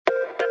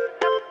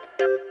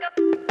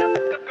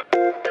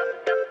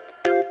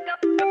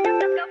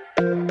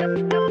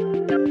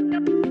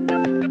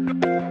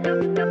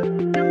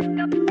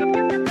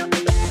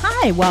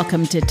Hi,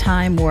 welcome to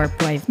Time Warp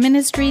Wife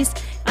Ministries.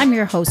 I'm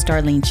your host,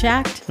 Arlene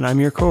Schacht. And I'm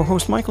your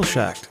co-host, Michael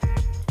Schacht.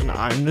 And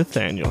I'm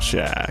Nathaniel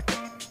Schacht.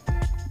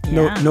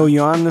 Yeah. No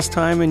yawn this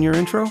time in your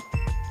intro?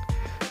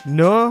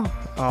 No.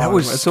 Oh, That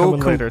was it's so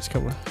coming later. It's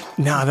coming.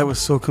 Nah, that was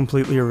so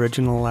completely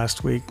original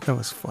last week. That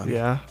was fun.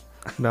 Yeah.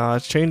 No,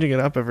 it's changing it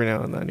up every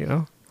now and then, you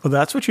know? Well,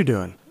 that's what you're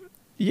doing.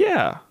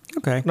 Yeah.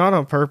 Okay. Not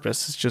on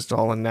purpose. It's just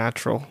all a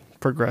natural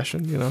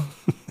progression, you know?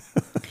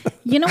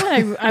 You know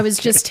what I was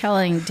just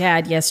telling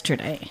Dad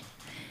yesterday?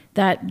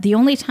 That the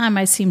only time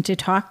I seem to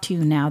talk to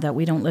you now that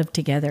we don't live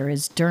together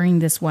is during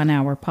this 1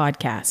 hour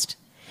podcast.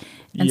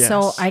 And so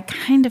Yes. I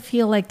kind of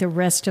feel like the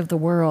rest of the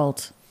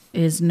world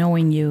is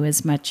knowing you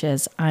as much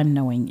as I'm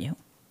knowing you.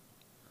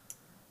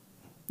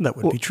 That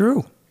would be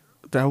true.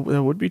 That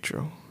would be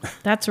true.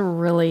 That's a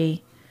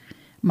really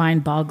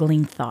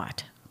mind-boggling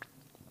thought.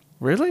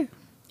 Really?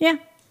 Yeah.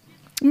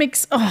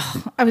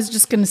 I was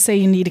just going to say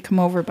you need to come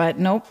over, but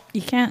nope,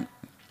 you can't.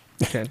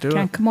 Can't do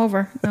Can't it. come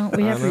over. No,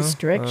 we have know, I know.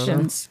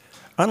 restrictions.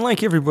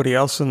 Unlike everybody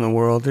else in the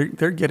world,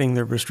 they're getting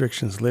their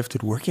restrictions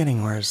lifted. We're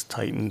getting ours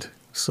tightened.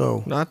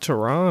 So, Not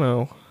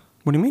Toronto.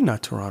 what do you mean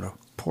not Toronto?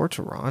 Poor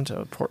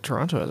Toronto. Poor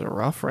Toronto has it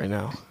rough right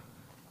now.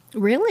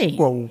 Really?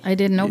 Well, I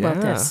didn't know about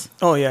yeah. this.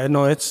 Oh yeah,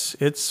 no, it's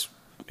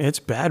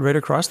bad right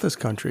across this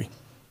country.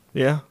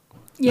 Yeah.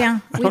 Yeah,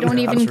 we don't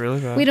know. even That's really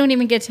bad. we don't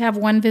even get to have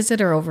one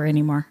visitor over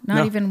anymore. Not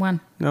No. even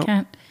one. No.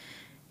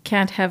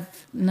 Can't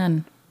have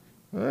none.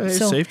 Hey,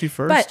 So- safety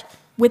first. But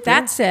with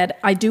that said,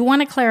 I do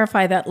want to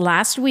clarify that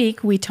last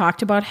week we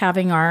talked about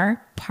having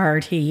our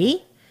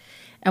party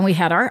and we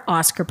had our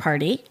Oscar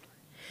party.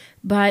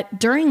 But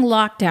during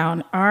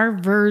lockdown, our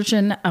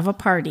version of a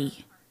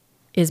party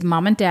is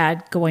Mom and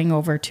Dad going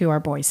over to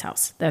our boys'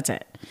 house. That's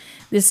it.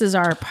 This is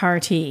our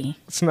party.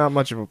 It's not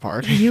much of a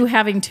party. You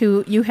having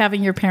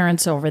your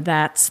parents over,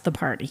 that's the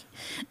party.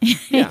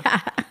 Yeah.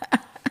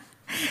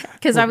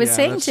 Because I was yeah,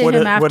 saying that's- to What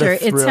him a- what a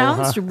after, it thrill,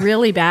 sounds huh?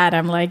 really bad.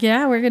 I'm like,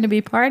 yeah, we're going to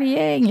be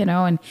partying, you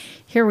know, and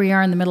here we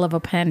are in the middle of a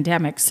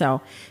pandemic.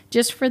 So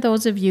just for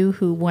those of you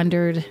who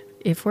wondered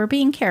if we're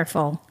being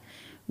careful,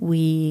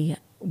 we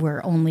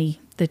were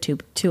only the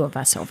two of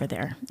us over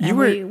there. And You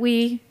were-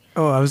 we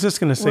Oh, I was just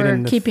going to say were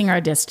to keeping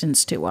our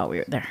distance too while we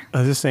were there. I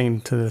was just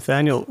saying to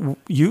Nathaniel,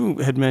 you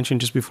had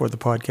mentioned just before the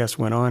podcast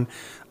went on,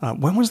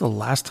 when was the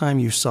last time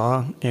you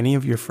saw any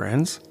of your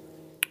friends?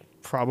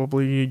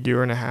 Probably a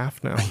year and a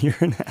half now. A year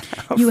and a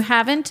half. You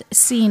haven't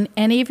seen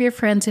any of your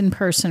friends in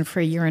person for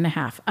a year and a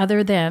half,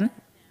 other than,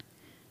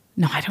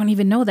 no, I don't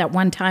even know that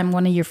one time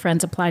one of your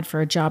friends applied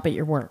for a job at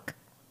your work.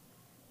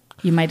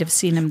 You might have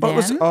seen him Well,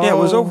 then. it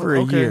was over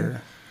a okay.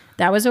 year.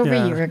 That was over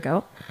Yeah. a year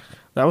ago.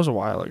 That was a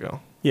while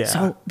ago. Yeah.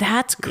 So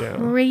that's Yeah.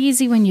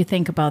 crazy when you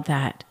think about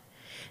that.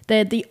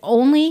 That the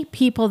only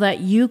people that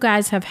you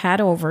guys have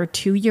had over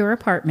to your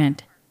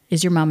apartment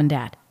is your mom and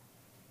dad.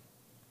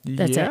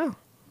 That's it.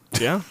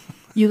 Yeah.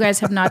 You guys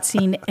have not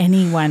seen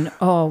anyone.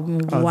 Oh,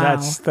 wow.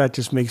 That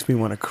just makes me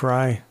want to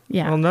cry.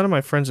 Yeah. Well, none of my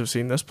friends have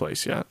seen this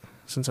place yet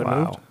since I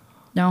moved.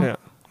 No. Yeah.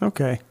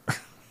 Okay.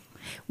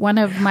 One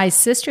of my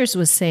sisters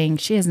was saying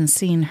she hasn't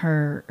seen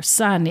her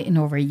son in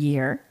over a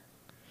year.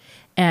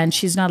 And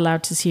she's not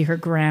allowed to see her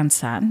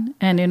grandson.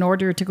 And in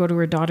order to go to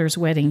her daughter's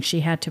wedding, she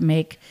had to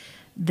make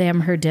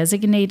them her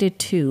designated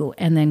two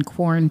and then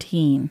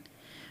quarantine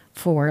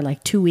for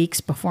like 2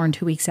 weeks before and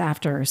 2 weeks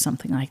after or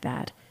something like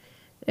that.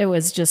 It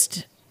was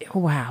just,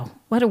 wow,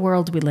 what a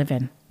world we live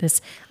in.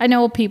 This, I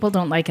know people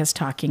don't like us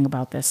talking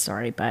about this,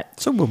 sorry, but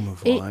So we'll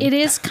move on. it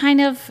is kind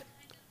of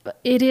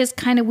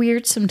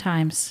weird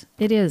sometimes.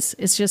 It is.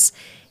 It's just,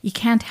 you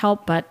can't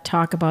help but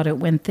talk about it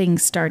when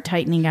things start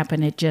tightening up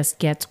and it just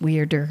gets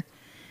weirder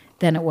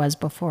than it was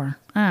before.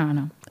 I don't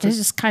know. It's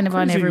just kind of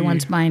on crazy-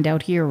 everyone's mind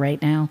out here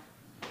right now.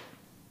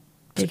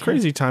 It's a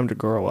crazy time to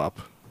grow up.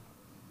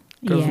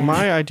 Because Yeah.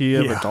 my idea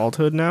of Yeah.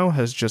 adulthood now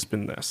has just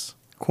been this.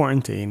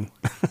 Quarantine.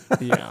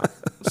 Yeah.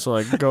 So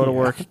like go to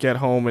work, get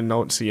home, and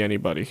don't see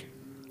anybody.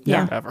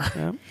 Yeah. Ever.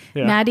 Yeah.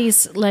 Yeah.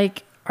 Maddie's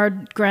like our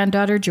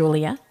granddaughter,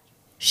 Julia.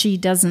 She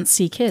doesn't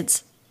see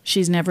kids.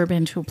 She's never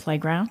been to a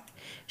playground.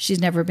 She's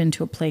never been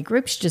to a play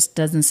group. She just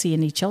doesn't see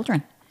any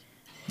children.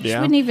 She Yeah.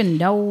 wouldn't even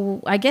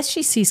know. I guess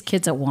she sees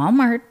kids at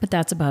Walmart, but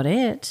that's about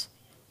it.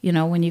 You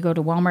know, when you go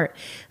to Walmart,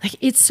 like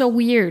it's so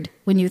weird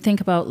when you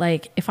think about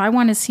like, if I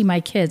want to see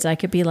my kids, I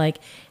could be like,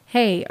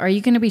 hey, are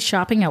you going to be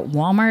shopping at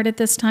Walmart at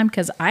this time?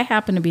 Because I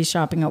happen to be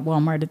shopping at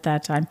Walmart at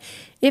that time.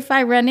 If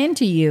I run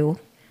into you,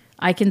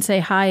 I can say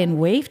hi and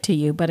wave to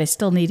you, but I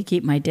still need to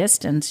keep my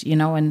distance, you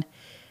know, and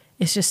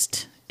it's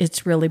just,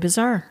 it's really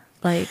bizarre.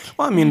 Like,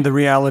 Well, I mean, the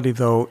reality,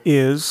 though,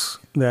 is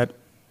that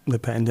the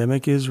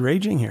pandemic is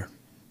raging here.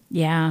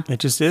 yeah. It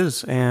just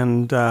is.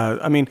 And,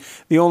 I mean,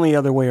 the only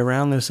other way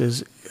around this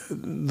is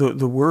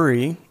the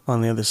worry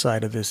on the other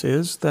side of this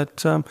is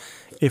that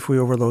if we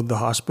overload the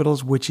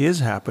hospitals, which is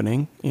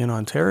happening in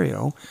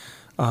Ontario,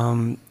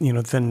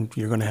 then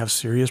you're going to have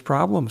serious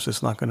problems.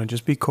 It's not going to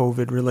just be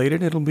COVID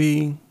related. It'll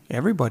be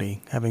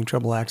everybody having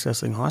trouble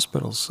accessing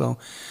hospitals. So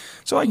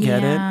I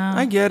get it. Yeah.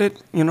 I get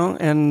it,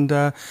 and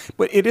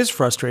but it is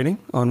frustrating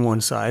on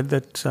one side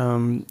that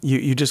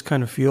you just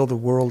kind of feel the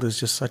world is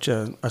just such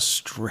a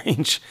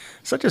strange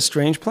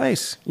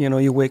place.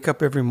 You wake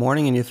up every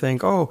morning and you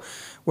think, oh,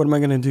 what am I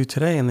going to do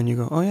today? And then you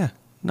go, oh yeah,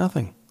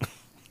 nothing.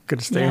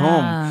 Gonna stay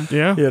home.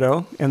 Yeah.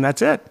 And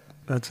that's it.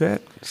 That's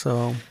it.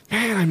 So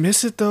Man, I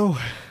miss it though.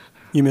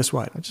 you miss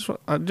what?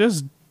 I'm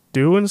just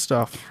doing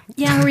stuff.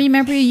 Yeah,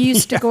 remember you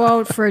used to go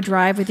out for a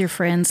drive with your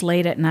friends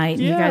late at night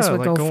and you guys Yeah, would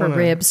like go for going to-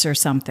 ribs or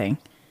something.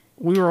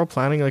 We were all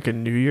planning like a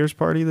New Year's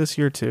party this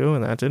year too,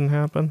 and that didn't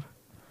happen.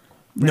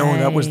 No,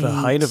 that was the Right.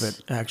 height of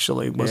it,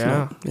 actually, wasn't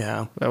Yeah. it?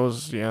 Yeah. That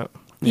was yeah.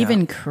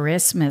 Even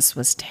Christmas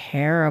was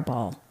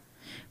terrible.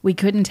 We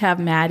couldn't have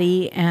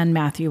Maddie and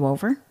Matthew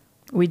over.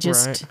 We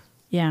just, Right.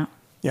 yeah.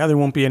 Yeah, there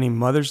won't be any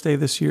Mother's Day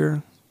this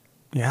year.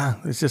 Yeah,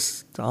 it's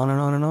just on and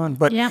on and on.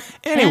 But Yeah.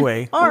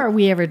 anyway, And, are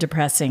we ever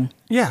depressing?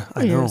 yeah,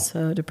 I We know. are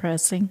so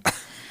depressing.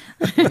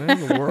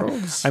 Man, the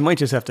world's I might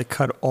just have to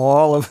cut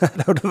all of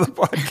that out of the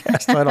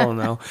podcast. I don't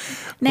know.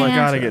 Nah, I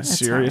gotta get that's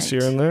serious all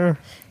right. here and there.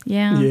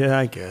 Yeah. Yeah,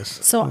 I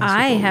guess. So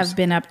I have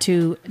been up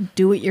to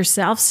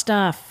do-it-yourself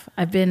stuff.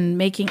 I've been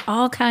making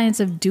all kinds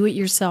of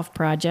do-it-yourself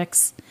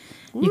projects.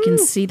 You can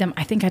see them.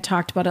 I think I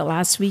talked about it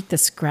last week. The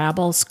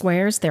Scrabble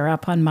squares. They're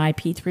up on my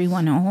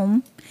P31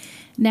 home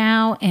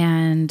now,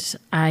 and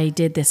I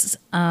did this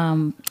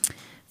what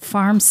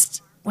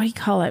do you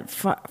call it?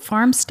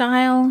 Farm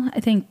style. I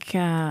think.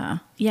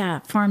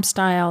 Farm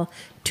style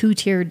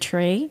 2-tiered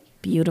tray.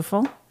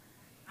 Beautiful.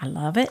 I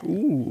love it.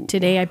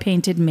 Today I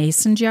painted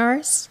mason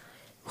jars.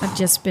 I've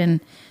just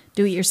been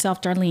do it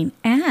yourself, Darlene.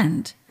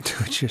 And Do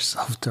it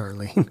yourself,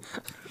 Darlene.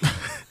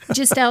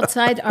 just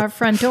outside our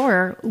front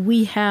door,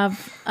 we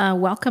have a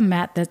welcome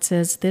mat that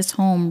says this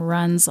home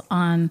runs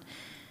on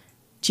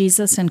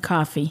Jesus and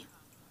coffee.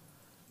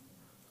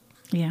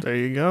 Yeah. There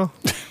you go.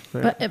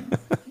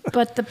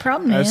 But the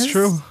problem That's is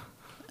true.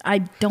 I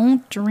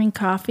don't drink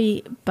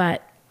coffee,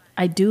 but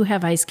I do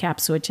have ice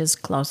caps, which is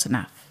close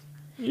enough.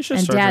 You should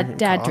And start dad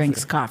drinking coffee.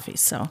 drinks coffee,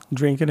 so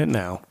Drinking it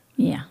now.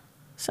 yeah.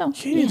 So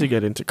You need to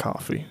get into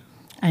coffee.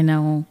 I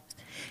know.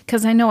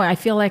 Because I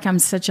feel like I'm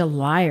such a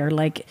liar.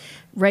 Like,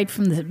 right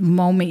from the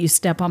moment you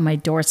step on my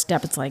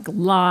doorstep, it's like,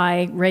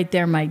 lie. Right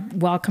there, my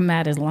welcome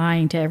mat is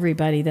lying to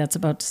everybody that's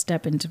about to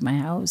step into my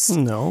house.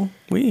 No,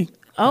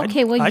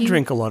 Okay, well, I you-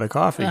 drink a lot of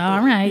coffee. All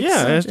right.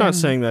 Yeah, so it's not then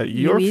saying that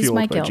you you're ease fueled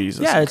my by guilt.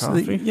 Jesus yeah, and it's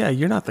coffee.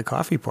 you're not the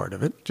coffee part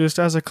of it. Just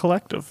as a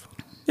collective.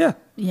 Yeah,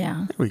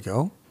 Yeah, there we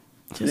go.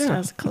 just Yeah.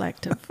 as a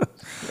collective.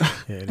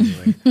 Yeah,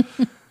 anyway.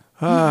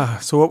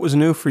 So what was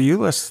new for you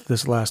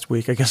this last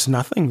week? I guess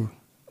nothing.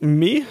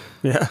 Me?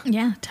 Yeah.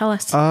 Yeah, tell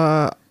us.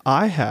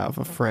 I have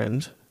a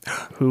friend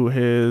who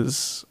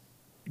is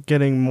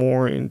getting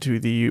more into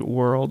the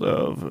world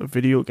of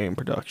video game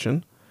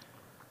production,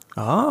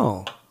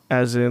 Oh,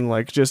 as in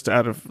like just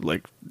out of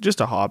like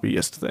just a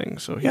hobbyist thing.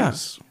 So he's Yeah.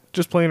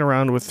 just playing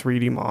around with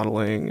 3D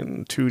modeling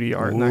and 2D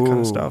art and that kind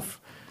Ooh. of stuff.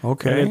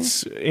 okay. And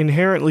it's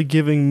inherently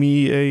giving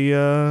me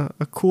a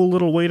cool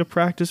little way to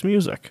practice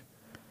music.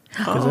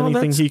 Because Oh,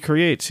 anything that's- he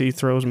creates, he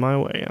throws my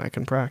way, and I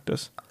can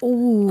practice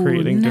Ooh,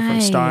 creating different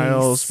nice.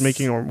 styles,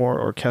 making more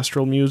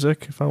orchestral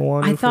music if I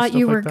want. I thought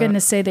you were going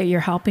to say that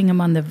you're helping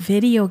him on the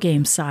video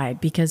game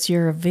side because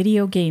you're a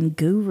video game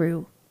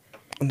guru.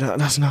 No,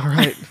 that's not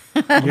right.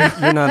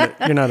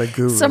 you're not a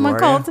guru.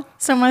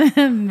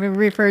 Someone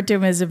referred to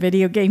him as a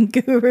video game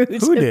guru.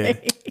 Who today.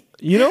 did?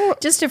 You know,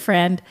 Just a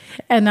friend,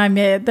 and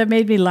that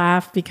made me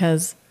laugh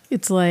because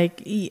it's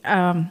like,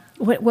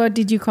 what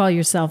did you call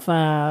yourself?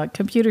 A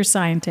computer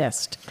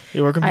scientist.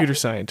 you were computer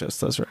scientists.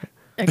 That's right.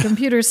 A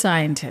computer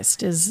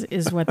scientist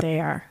is what they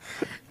are.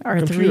 Our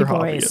three Computer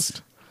boys.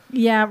 hobbyist.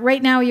 Yeah,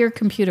 right now you're a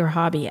computer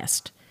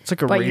hobbyist. It's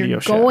like a but Radio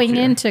you're Shack going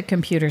here. into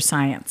computer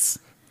science.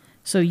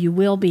 So you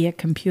will be a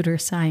computer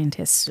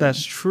scientist soon.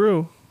 That's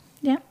true.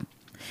 yeah.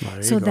 There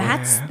you So go.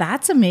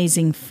 that's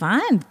amazing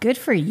fun. Good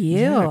for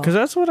you. Because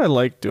that's what I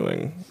like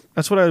doing.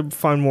 That's what I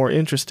find more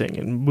interesting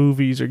in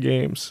movies or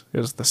games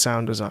is the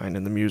sound design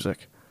and the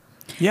music.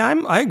 Yeah,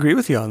 I agree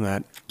with you on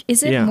that.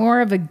 Is it Yeah.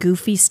 more of a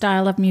goofy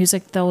style of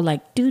music though,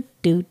 like do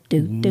do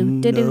do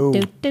do do do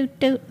do do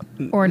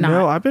do, or not?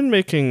 No, I've been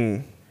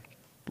making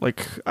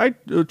like I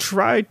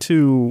try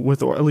to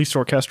with at least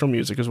orchestral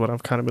music is what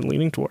I've kind of been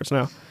leaning towards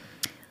now.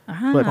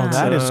 But Oh,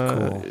 that is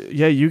cool.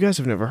 Yeah, you guys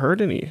have never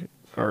heard any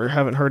or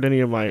haven't heard any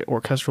of my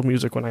orchestral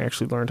music when I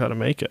actually learned how to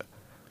make it.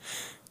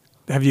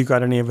 Have you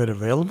got any of it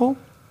available?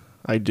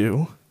 I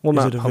do. Well, Is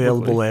not it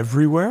available publicly.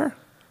 everywhere?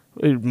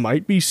 It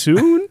might be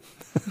soon.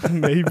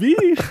 Maybe.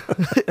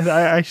 And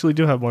I actually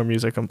do have more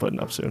music I'm putting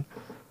up soon.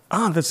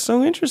 Oh, that's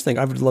so interesting.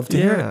 I would love to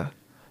hear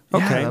it.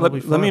 Okay, that'll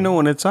be let me fun. know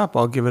when it's up.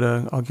 I'll give it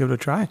a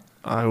try.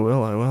 I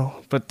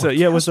will. But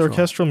yeah, with the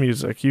orchestral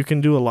music, you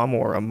can do a lot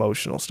more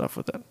emotional stuff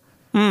with it.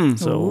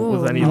 So Ooh,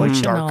 with any like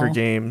darker emotional.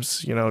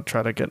 games,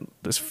 try to get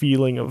this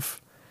feeling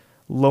of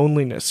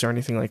loneliness or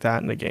anything like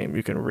that in the game,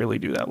 you can really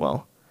do that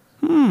well.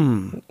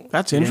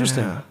 That's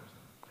interesting. Yeah.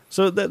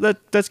 So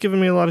that's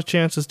given me a lot of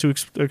chances to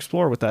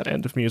explore with that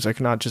end of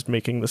music, not just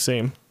making the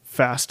same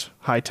fast,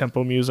 high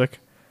tempo music.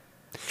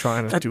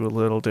 Trying to do a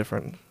little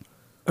different.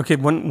 Okay,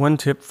 one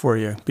tip for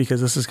you, because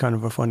this is kind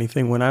of a funny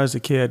thing. When I was a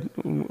kid,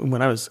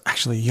 when I was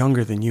actually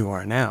younger than you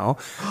are now,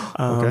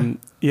 Okay.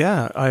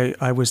 yeah,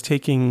 I was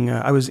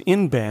I was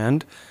in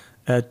band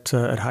at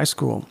high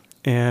school,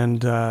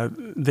 and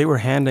they were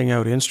handing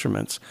out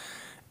instruments.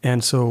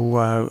 And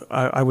so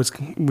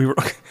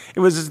it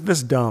was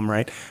this dumb,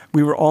 right?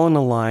 We were all in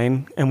a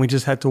line, and we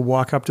just had to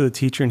walk up to the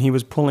teacher, and he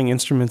was pulling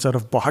instruments out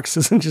of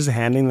boxes and just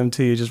handing them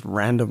to you just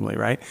randomly,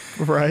 right?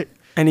 Right.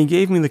 And he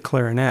gave me the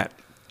clarinet.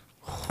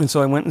 And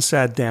so I went and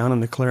sat down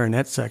in the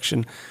clarinet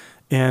section,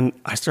 and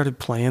I started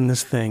playing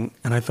this thing,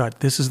 and I thought,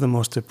 this is the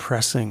most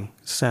depressing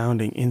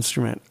sounding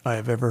instrument I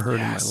have ever heard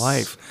in my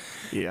life.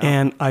 Yeah.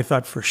 And I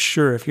thought, for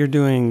sure, if you're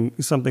doing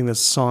something that's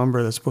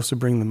somber, that's supposed to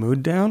bring the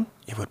mood down,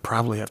 it would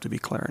probably have to be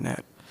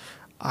clarinet.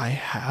 I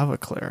have a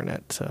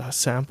clarinet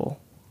sample.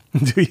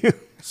 Do you?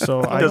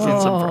 So I Doesn't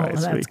can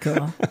surprise that's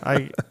cool.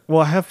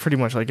 I have pretty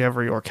much like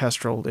every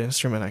orchestral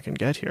instrument I can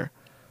get here.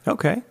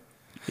 Okay.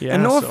 Yeah.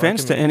 And no so I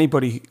offense can- to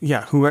anybody,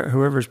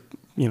 whoever's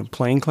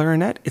playing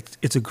clarinet,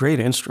 it's a great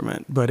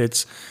instrument, but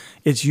it's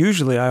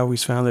usually, I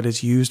always found that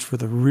it's used for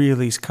the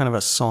really kind of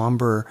a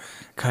somber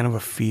kind of a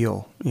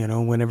feel.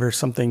 Whenever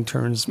something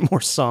turns more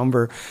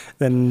somber,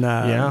 then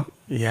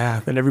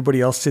then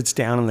everybody else sits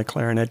down and the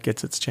clarinet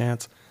gets its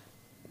chance.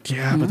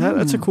 Yeah, but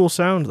that's a cool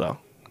sound though.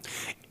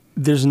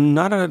 There's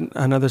not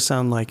another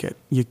sound like it.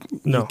 You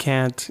No.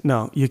 can't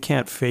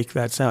fake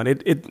that sound.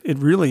 It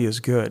really is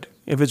good.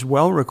 If it's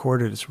well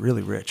recorded, it's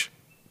really rich.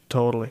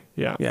 Totally.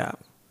 Yeah. Yeah.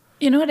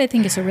 You know what I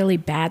think is a really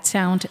bad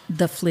sound?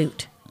 The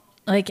flute.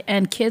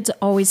 And kids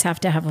always have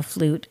to have a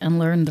flute and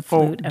learn the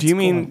Oh, flute. at do you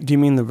school.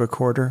 mean the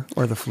recorder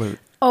or the flute?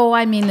 Oh,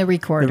 I mean the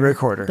recorder. The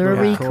recorder. The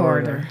Yeah.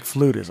 recorder.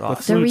 Flute is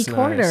awesome. The Flute's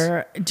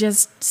recorder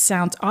just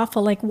sounds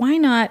awful. Like, why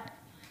not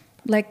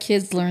let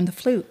kids learn the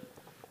flute?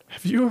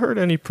 Have you heard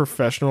any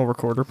professional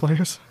recorder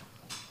players?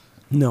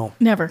 No.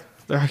 Never.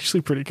 They're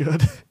actually pretty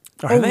good.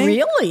 Are oh, they?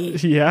 really?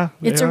 Yeah.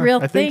 they It's a are. real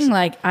I think thing. so.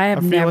 Like, I I have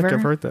feel never. like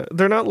I've heard that.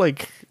 They're not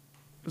like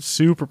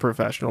super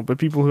professional, but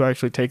people who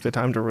actually take the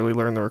time to really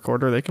learn the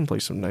recorder, they can play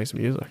some nice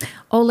music.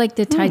 Oh, like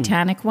the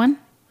Titanic one?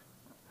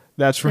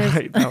 That's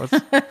right. That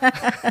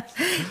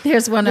was,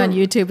 There's one on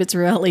YouTube. It's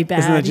really bad.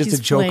 Isn't it just He's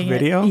a joke playing it.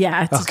 video?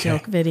 Yeah, it's Okay. a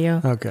joke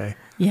video. Okay.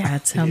 Yeah,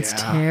 it sounds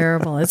Yeah.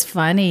 terrible. It's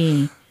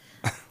funny.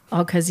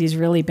 Oh, because he's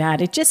really bad.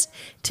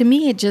 To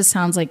me, it just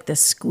sounds like the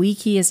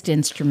squeakiest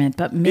instrument,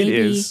 but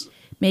is.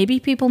 maybe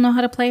people know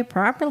how to play it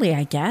properly,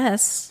 I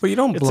guess. Well, you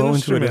don't It's blow an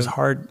into it as instrument.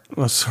 hard.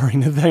 Well, sorry,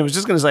 Nathan. I was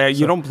just going to say,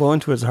 you don't blow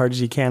into it as hard as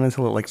you can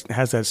until it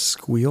has that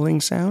squealing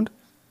sound.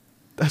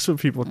 that's what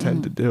people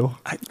tend to do.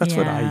 That's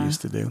what I Yeah.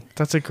 used to do.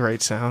 That's a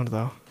great sound,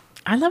 though.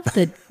 I love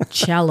the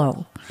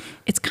cello.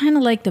 It's kind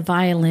of like the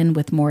violin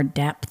with more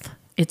depth.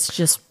 It's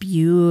just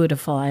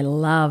beautiful. I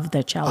love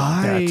the cello.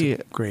 That's a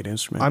great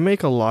instrument. I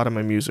make a lot of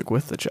my music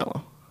with the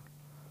cello.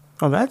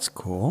 Oh, that's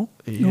cool.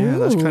 Yeah,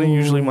 that's kind of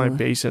usually my Ooh.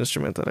 bass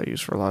instrument that I use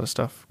for a lot of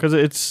stuff because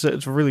it's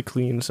a really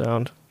clean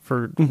sound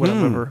for when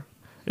I'm ever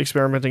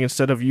experimenting.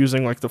 Instead of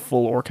using like the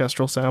full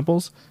orchestral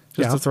samples,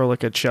 just Yeah. to throw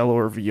like a cello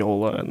or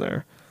viola in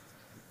there.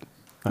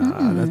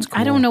 That's cool.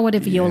 I don't know what a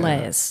viola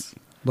is.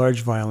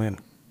 Large violin.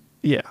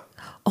 Yeah,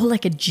 Oh,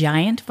 like a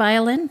giant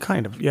violin?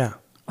 Kind of, yeah.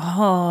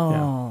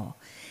 Oh,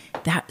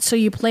 that. So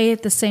you play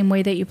it the same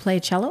way that you play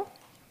cello?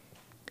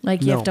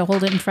 Like you No. have to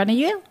hold it in front of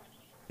you?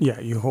 Yeah,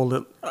 you hold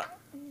it.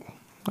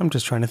 I'm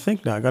just trying to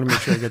think now. I got to make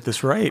sure I get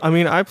this right. I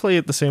mean, I play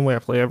it the same way I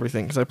play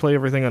everything because I play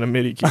everything on a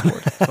MIDI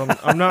keyboard. So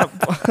I'm not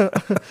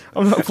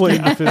I'm not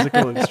playing the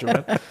physical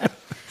instrument.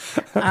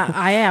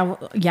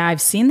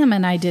 I've seen them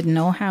and I didn't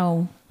know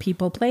how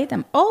people play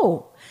them.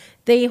 Oh,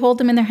 they hold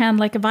them in their hand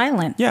like a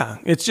violin. Yeah,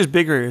 it's just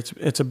bigger.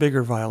 It's a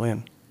bigger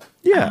violin.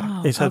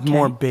 Yeah, It has okay.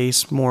 more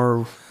bass,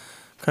 more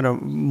kind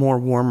of more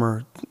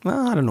warmer.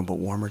 Well, I don't know about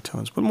warmer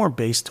tones, but more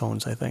bass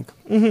tones, I think.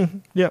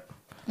 yeah.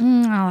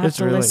 I'll have It's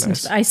to really listen.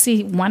 nice. I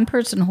see one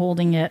person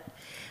holding it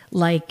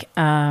like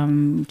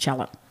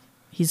cello.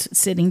 He's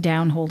sitting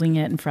down holding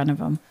it in front of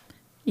him.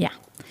 Yeah.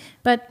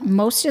 But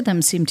most of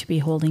them seem to be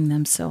holding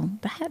them. So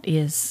that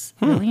is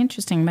really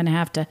interesting. I'm going to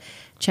have to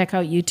check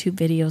out YouTube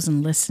videos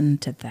and listen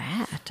to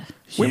that.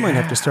 We might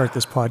have to start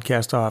this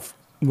podcast off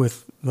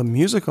with the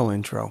musical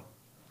intro.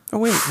 Oh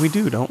wait, we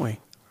do, don't we?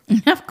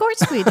 Of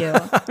course we do.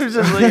 I was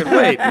just like,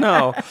 wait,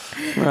 no.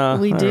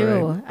 We all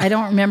do. right. I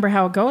don't remember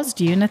how it goes.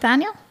 Do you,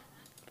 Nathaniel?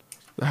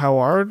 How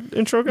our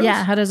intro goes?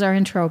 Yeah. How does our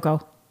intro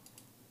go?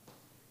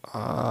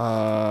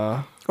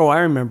 Oh, I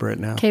remember it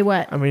now. Okay,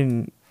 what? I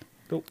mean,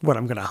 What,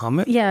 I'm going to hum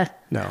it? Yeah.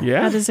 No.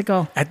 yeah. How does it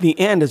go? At the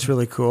end, it's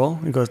really cool.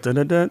 It goes da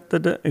da da da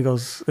da.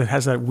 It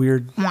has that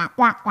weird.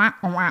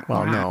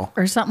 Well, no.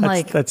 Or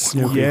something That's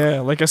Snoopy. Yeah,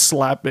 like a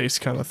slap bass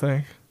kind of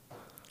thing.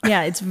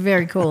 Yeah, it's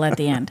very cool at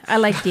the end. I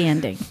like the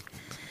ending.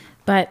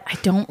 But I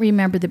don't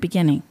remember the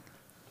beginning.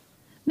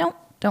 Nope,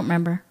 don't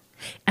remember.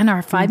 And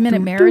our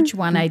 5-minute marriage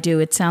one I do,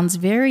 it sounds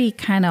very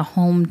kind of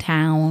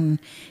hometown.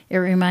 It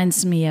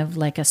reminds me of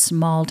like a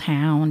small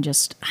town,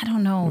 just, I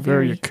don't know.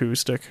 Very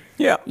acoustic.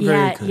 Yeah,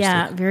 very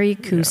acoustic. Very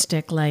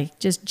acoustic, like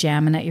just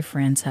jamming at your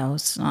friend's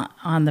house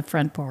on the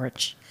front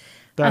porch.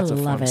 That's I a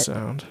love fun it.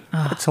 sound.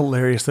 It's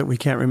hilarious that we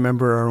can't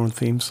remember our own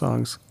theme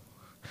songs.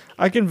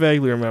 I can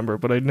vaguely remember,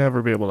 but I'd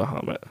never be able to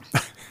hum it.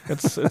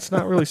 It's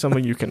not really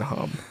something you can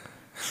hum.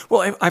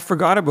 Well, I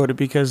forgot about it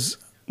because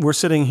we're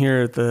sitting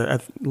here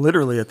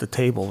literally at the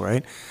table,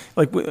 right?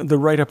 Like the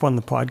write-up on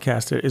the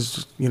podcast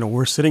is,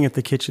 we're sitting at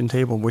the kitchen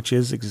table, which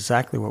is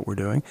exactly what we're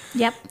doing.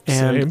 Yep.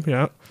 And, Same,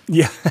 yeah.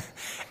 Yeah.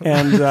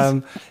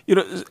 And,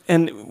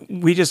 and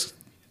we just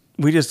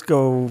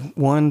go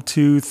 1,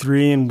 2,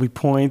 3, and we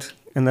point,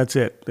 and that's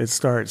it. It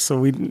starts. So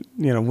we,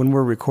 when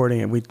we're recording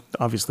it, we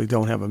obviously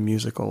don't have a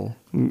musical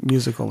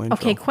intro.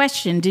 Okay,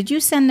 question. Did you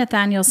send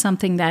Nathaniel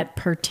something that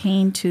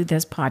pertained to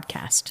this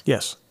podcast?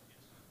 Yes.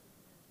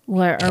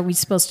 Where are we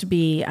supposed to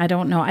be? I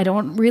don't know. I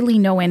don't really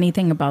know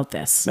anything about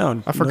this.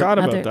 No. I forgot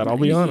about that. I'll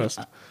be honest.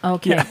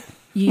 Okay. Yeah.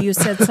 You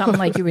said something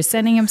like you were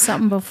sending him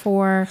something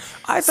before.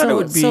 I thought it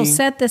would be. So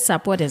set this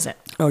up. What is it?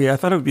 Oh yeah, I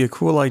thought it would be a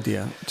cool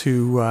idea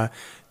to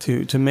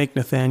make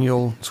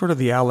Nathaniel sort of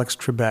the Alex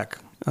Trebek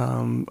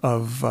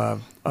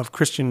of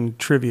Christian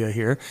trivia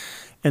here,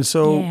 and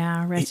so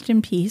Yeah, rest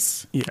in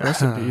peace. yeah,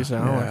 Rest in peace,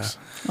 Alex.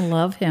 I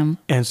love him.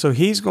 And so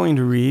he's going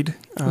to read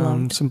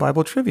Loved. some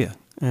Bible trivia,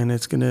 and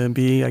it's going to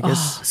be, I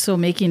guess. Oh, so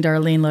making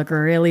Darlene look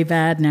really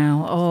bad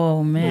now.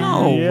 Oh man.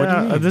 No. what do you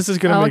Yeah, mean? this is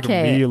going to make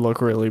Okay. me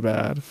look really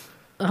bad.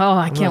 Oh,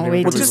 I can't gonna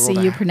wait be to able see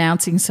to- you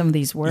pronouncing some of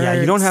these words. Yeah,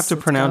 you don't have to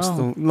Let's pronounce go.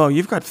 them. No,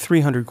 you've got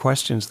 300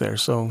 questions there,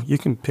 so you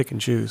can pick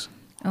and choose.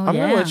 Oh, I'm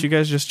yeah. going to let you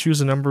guys just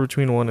choose a number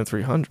between 1 and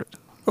 300.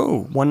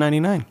 Oh,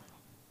 199.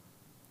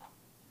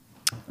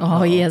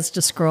 Oh, he has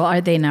to scroll.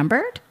 Are they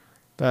numbered?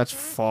 That's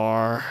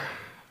far.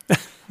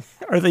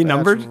 Are they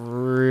numbered? That's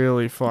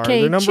really far.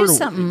 Okay, They're numbered. choose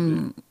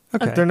something.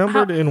 Okay. They're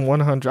numbered in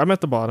 100. I'm at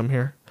the bottom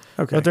here.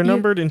 Okay. But they're You-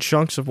 numbered in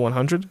chunks of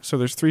 100. So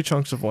there's 3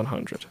 chunks of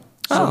 100. So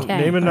Oh, Okay.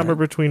 name a number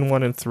between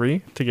 1 and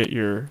 3 to get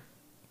your.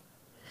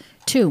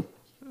 2.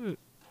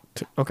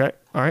 Okay.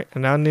 All right.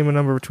 And now name a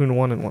number between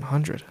 1 and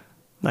 100.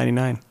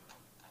 99.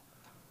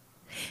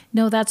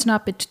 No, that's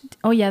not.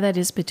 Oh, yeah, that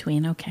is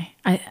between. Okay.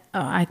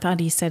 I thought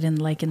he said in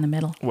the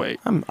middle. Wait.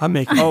 I'm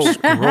making you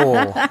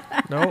scroll.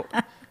 No.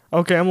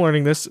 Okay, I'm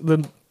learning this.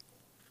 The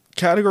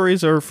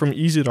categories are from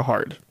easy to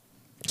hard.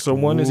 So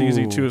 1 is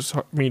easy, 2 is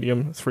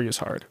medium, 3 is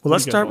hard. Well,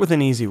 let's You get start one. with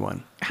an easy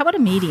one. How about a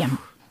medium?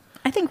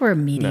 I think we're a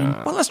medium.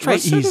 Nah. Well, let's try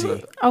Let's start easy.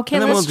 with Okay,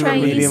 And then let's we'll do try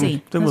a medium,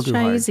 easy. then Let's we'll do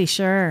try hard. easy,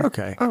 sure.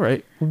 Okay. All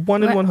right.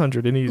 1 and Let-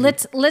 100 and easy.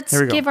 Let's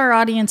Here we go. give our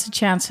audience a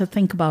chance to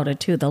think about it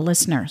too, the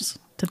listeners,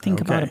 to think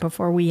about Okay. it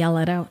before we yell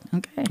it out.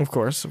 Okay. Of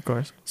course, of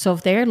course. So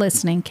if they're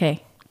listening,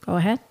 okay, go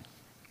ahead.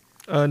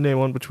 Name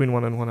one between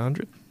 1 and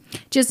 100.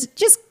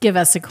 Just give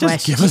us a Just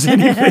question. give us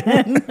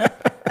anything.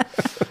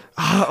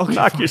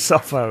 Knock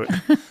yourself out.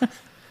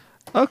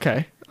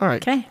 Okay. All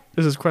right. Okay.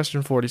 This is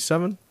question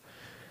 47.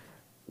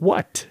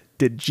 What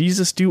did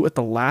Jesus do at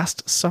the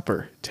Last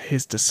Supper to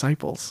his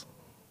disciples?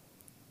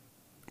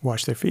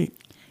 Wash their feet.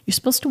 You're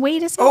supposed to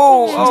wait a second.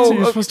 Oh,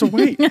 You're supposed to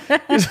wait.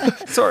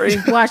 sorry.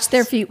 Wash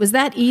their feet. Was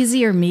that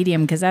easy or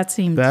medium? Because that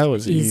seemed That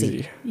was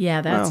easy.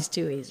 Yeah, that's Well,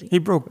 too easy. He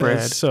broke bread.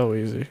 That's so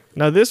easy.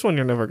 Now, this one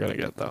you're never going to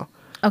get, though.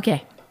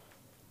 Okay.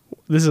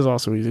 This is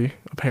also easy,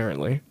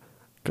 apparently.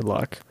 Good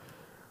luck.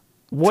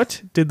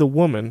 What did the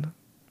woman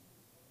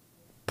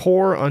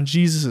pour on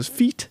Jesus'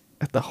 feet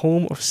at the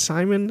home of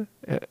Simon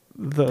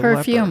the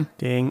Perfume. leper?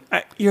 Dang.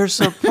 You're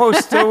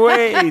supposed to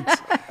wait.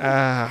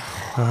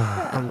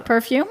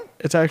 Perfume?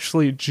 It's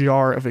actually a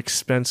jar of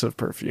expensive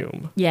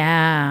perfume.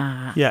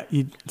 Yeah. Yeah,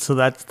 so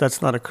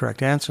that's not a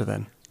correct answer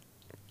then.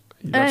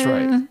 That's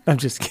right. I'm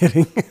just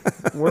kidding.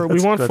 We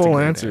want that's a full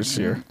great answers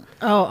here.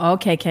 Oh,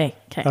 okay. Okay.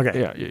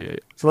 Yeah.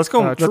 So let's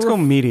go. True Let's go or-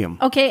 medium.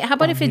 Okay, how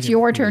about if it's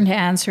your turn to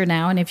answer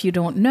now, and if you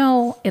don't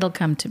know, it'll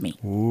come to me.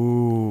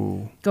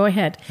 Ooh. Go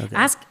ahead.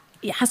 Ask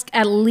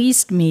at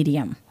least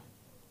medium.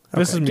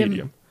 This is Give-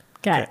 medium.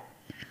 Okay. Okay.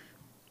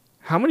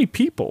 How many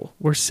people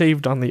were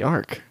saved on the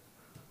ark?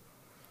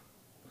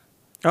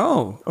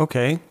 Oh,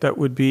 okay. That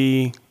would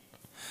be.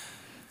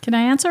 Can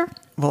I answer?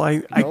 Well,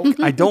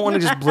 I don't want to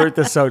just blurt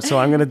this out, so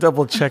I'm going to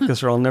double check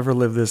this, or I'll never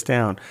live this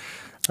down.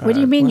 What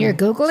do you mean? You're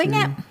Googling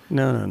it?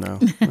 No.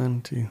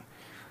 1, 2.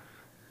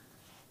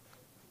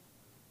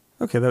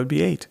 Okay, that would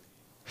be 8.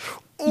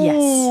 Yes.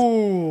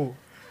 Ooh.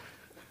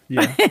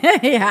 Yeah.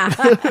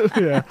 Yeah.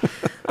 Yeah.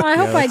 I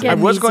hope I get I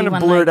an was easy going to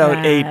one blurt like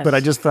out 8, that. but I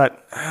just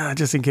thought,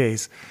 just in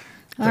case.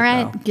 All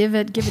right, no. give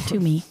it to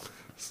me.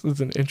 This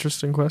is an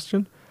interesting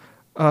question.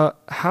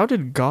 How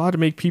did God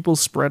make people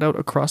spread out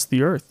across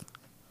the earth?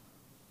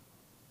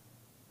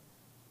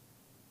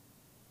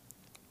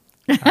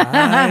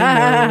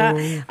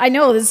 I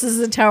know this is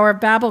the Tower of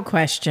Babel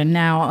question.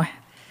 Now,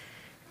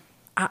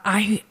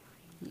 You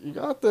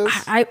got this.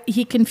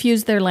 he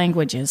confused their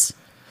languages.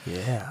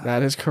 Yeah.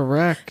 That is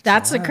correct.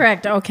 That's the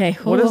correct. Okay.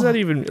 What does Oh. that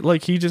even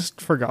like? He just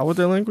forgot what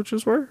their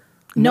languages were.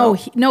 No,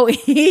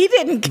 he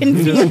didn't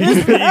confuse.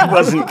 He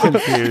wasn't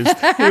confused.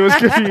 He was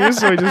confused,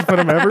 so he just put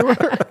them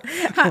everywhere.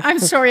 I'm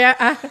sorry.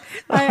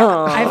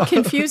 I've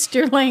confused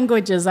your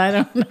languages. I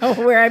don't know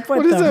where I put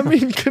What does them. that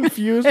mean?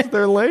 Confused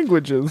their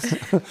languages.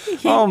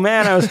 Oh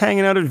man, I was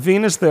hanging out at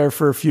Venus there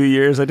for a few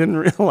years. I didn't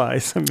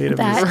realize I made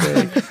a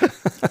mistake.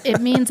 That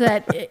it means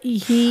that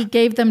he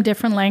gave them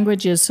different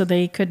languages so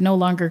they could no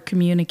longer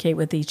communicate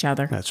with each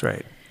other That's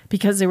right.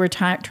 because they were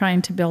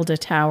trying to build a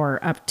tower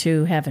up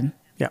to heaven.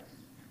 Yeah.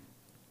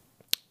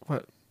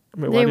 What? I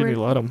mean, They why did were- he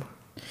let him?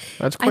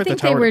 That's I quite the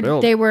think tower to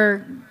build. they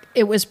were.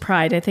 It was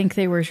pride. I think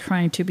they were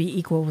trying to be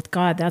equal with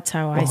God. That's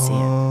how I see it.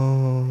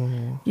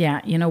 Oh.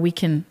 Yeah, we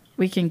can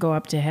go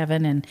up to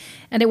heaven, and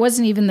it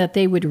wasn't even that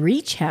they would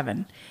reach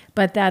heaven,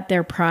 but that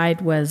their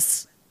pride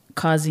was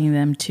causing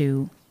them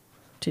to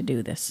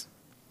do this.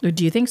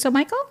 Do you think so,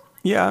 Michael?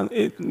 Yeah,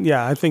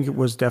 I think it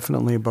was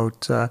definitely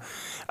about.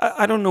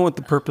 I don't know what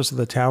the purpose of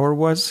the tower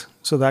was,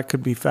 so that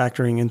could be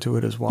factoring into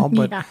it as well.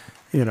 But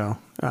Yeah.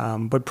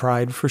 but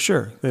pride for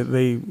sure.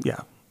 They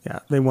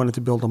wanted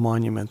to build a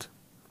monument.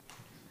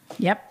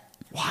 Yep.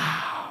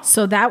 Wow.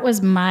 So that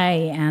was my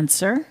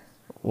answer.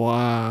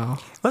 Wow.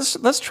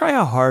 Let's try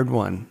a hard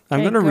one.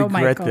 I'm Okay, going to go,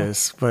 regret Michael.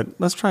 this, but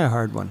let's try a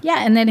hard one. Yeah,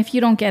 and then if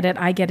you don't get it,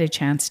 I get a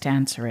chance to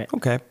answer it.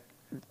 Okay,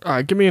 All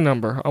right, give me a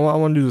number. I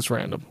want to do this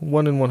random.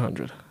 1 in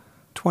 100.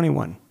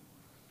 21.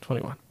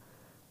 21.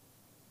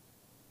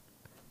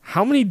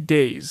 How many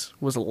days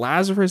was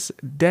Lazarus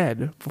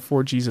dead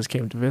before Jesus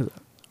came to visit?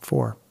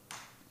 4.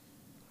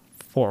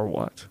 For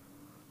what?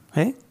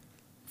 Hey,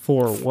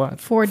 For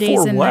what? 4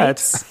 days For and what?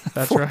 nights.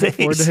 That's 4 right.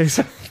 4 days. days.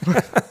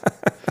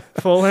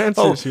 Full answers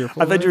oh, here.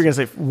 I thought you were going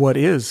to say what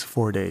is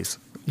 4 days,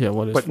 Yeah,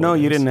 what is but 4 no,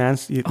 you days? didn't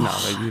ask. No,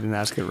 you didn't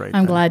ask it right.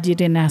 I'm then. glad you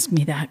didn't ask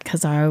me that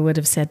because I would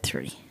have said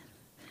 3.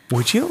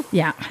 Would you?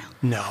 Yeah.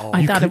 No.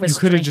 I thought it was You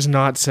could have 3. just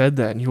not said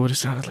that, and you would have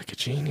sounded like a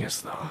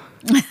genius, though.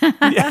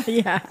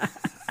 Yeah.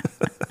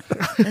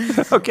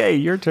 Okay,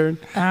 your turn.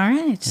 All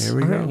right. Here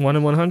we All go. right, 1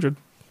 in 100.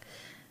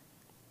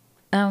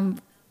 11?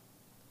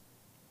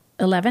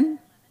 11.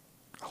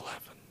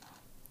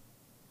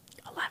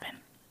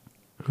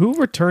 Who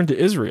returned to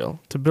Israel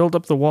to build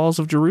up the walls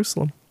of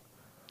Jerusalem?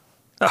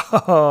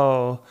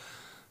 Oh,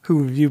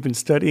 who have you been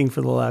studying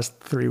for the last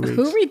 3 weeks?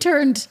 Who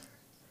returned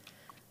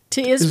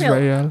to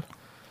Israel?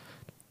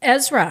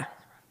 Ezra.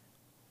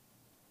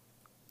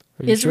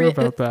 Are you Israel-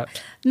 sure about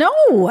that?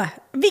 No,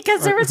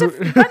 because there was a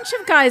bunch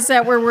of guys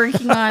that were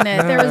working on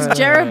it. There was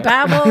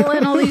Jerubbaal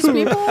and all these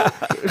people.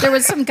 There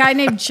was some guy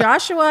named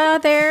Joshua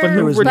there. But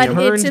who was returned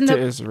it's in to the.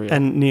 Israel?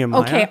 And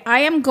Nehemiah. Okay, I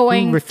am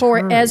going for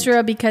returned?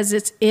 Ezra because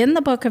it's in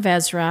the book of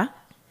Ezra.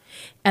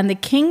 And the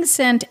king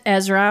sent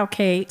Ezra.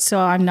 Okay, so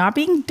I'm not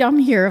being dumb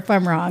here if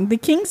I'm wrong. The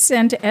king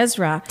sent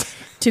Ezra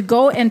to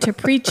go and to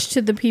preach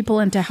to the people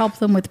and to help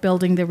them with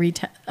building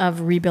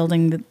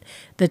rebuilding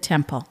the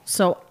temple.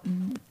 So,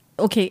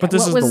 okay, But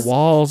this what is was the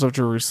walls of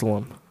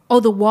Jerusalem. Oh,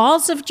 the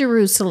walls of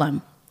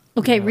Jerusalem.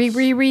 Okay,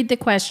 reread the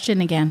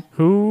question again.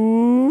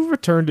 Who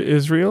returned to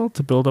Israel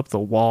to build up the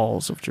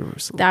walls of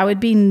Jerusalem? That would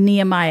be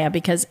Nehemiah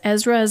because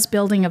Ezra's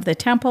building of the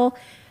temple.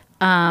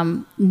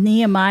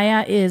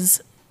 Nehemiah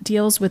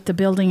deals with the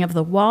building of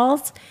the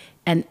walls,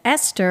 and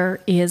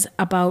Esther is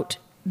about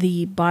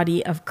the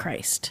body of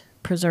Christ,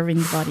 preserving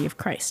the body of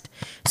Christ.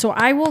 So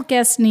I will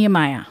guess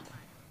Nehemiah.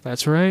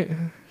 That's right.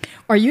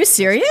 Are you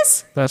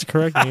serious? That's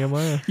correct,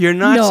 Nehemiah. You're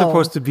not No.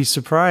 supposed to be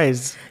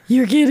surprised.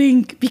 You're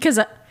getting because.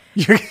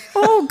 You're,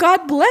 Oh,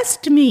 God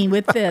blessed me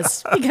with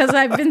this because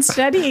I've been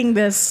studying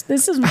this.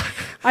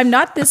 I'm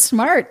not this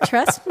smart.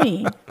 Trust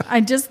me.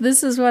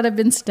 This is what I've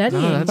been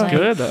studying. No, that's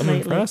good. I'm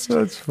lately. impressed.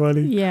 that's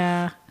funny.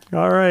 Yeah.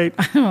 All right,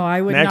 Oh,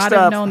 I would Next not up.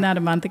 have known that a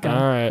month ago. All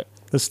right.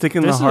 let's stick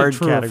in This the is a hard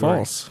true category. or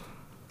false.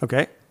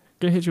 Okay.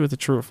 Gonna hit you with a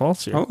true or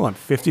false here. Oh, on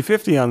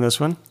 50-50 on this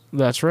one.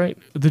 That's right.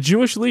 The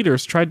Jewish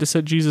leaders tried to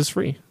set Jesus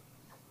free.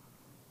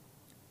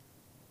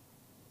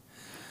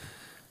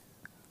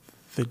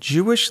 The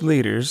Jewish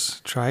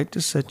leaders tried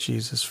to set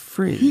Jesus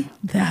free.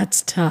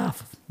 That's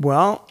tough.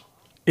 Well,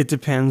 it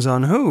depends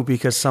on who,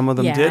 because some of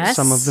them did,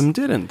 some of Yes. them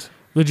didn't.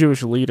 The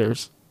Jewish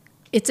leaders.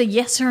 It's a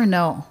yes or a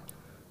no.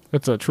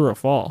 It's a true or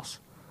false.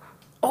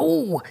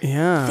 Oh,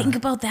 Yeah. think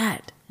about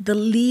that. The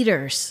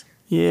leaders.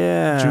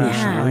 Yeah, Jewish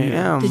Yeah. I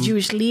am. The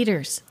Jewish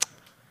leaders.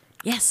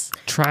 Yes.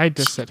 Tried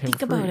to set him Think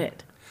free. about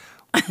it.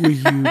 Will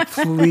you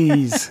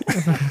please?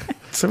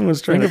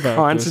 Someone's trying Think to about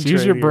this. concentrate.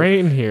 Use your here.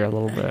 brain here a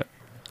little bit.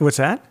 What's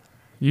that?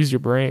 Use your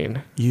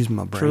brain. Use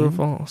my brain. True or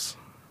false?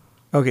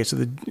 Okay, so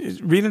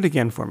read it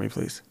again for me,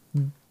 please.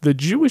 The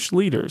Jewish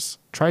leaders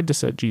tried to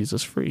set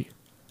Jesus free.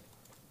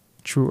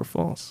 True or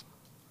false?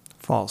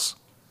 False.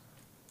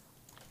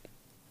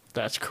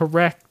 That's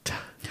correct.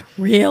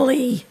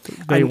 Really?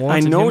 They I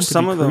wanted know him to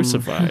some be of them-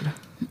 crucified.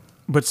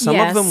 But some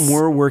of them Yes.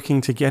 were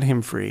working to get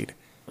him freed.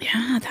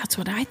 Yeah, that's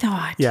what I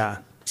thought. Yeah.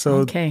 So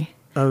Okay.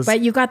 I was-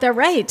 But you got that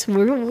right.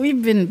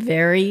 We've been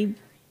very,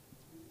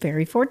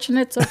 very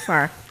fortunate so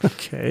far.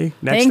 Okay.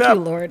 Next Thank up.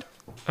 you, Lord.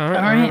 All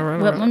right, All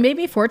right. Well,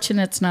 maybe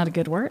fortunate's not a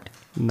good word.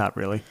 Not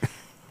really.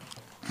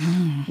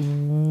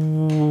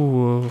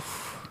 Ooh.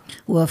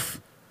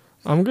 Woof.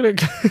 I'm gonna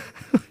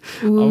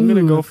I'm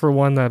gonna go for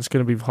one that's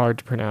gonna be hard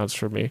to pronounce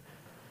for me,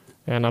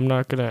 and I'm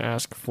not gonna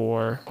ask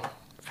for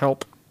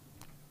help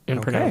in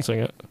Okay. pronouncing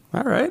it.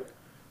 All right.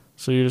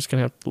 So you're just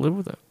gonna have to live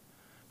with it.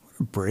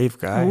 Brave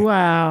guy.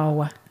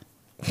 Wow.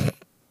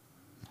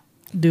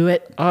 Do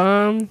it.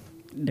 Um,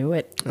 Do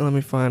it. let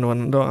me find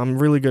one. No, I'm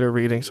really good at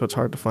reading, so it's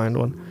hard to find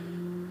one.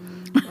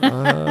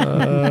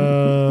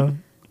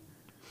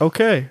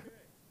 Okay.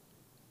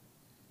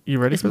 You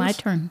ready It's for my this?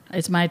 turn.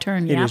 It's my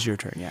turn. It Yeah. is your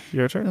turn, yeah.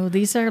 Your turn. Oh,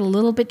 these are a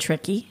little bit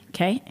tricky.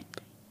 Okay.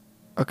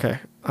 Okay,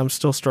 I'm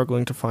still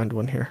struggling to find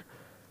one here.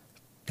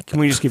 Can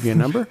we just give you a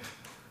number?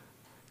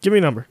 Give me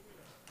a number.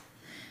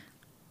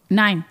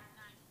 9.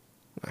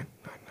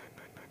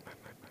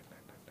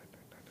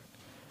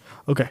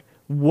 Okay.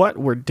 What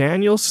were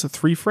Daniel's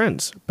 3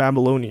 friends'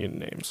 Babylonian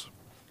names?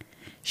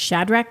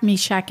 Shadrach,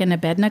 Meshach, and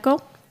Abednego.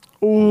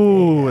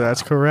 Ooh,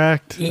 that's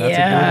correct. That's a good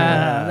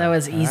Yeah, that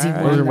was easy one.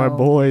 one. Those are my though.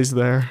 boys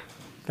there.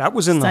 That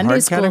was in the Sunday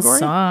hard school category?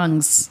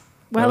 songs.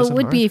 Well, was it in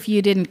would hard. be if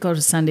you didn't go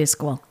to Sunday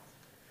school.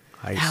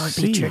 I That would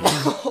see. be tricky.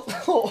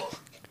 Oh,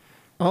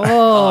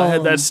 Oh, I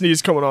had that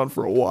sneeze coming on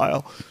for a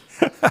while.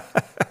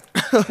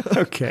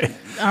 Okay.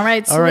 all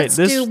right. So All right, let's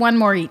this- do one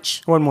more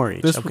each. One more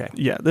each. This okay.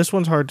 yeah, this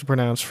one's hard to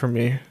pronounce for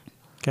me.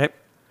 Okay.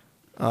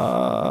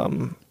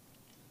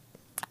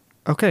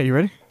 Okay, you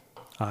ready?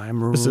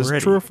 I'm This ready.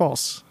 is true or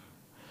false.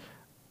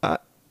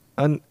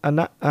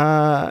 Ananias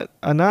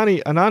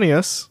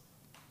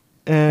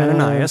and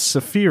Ananias.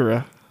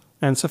 Sapphira.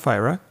 And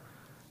Sapphira.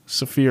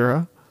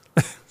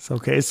 It's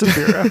okay,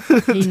 Sapphira.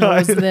 He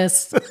knows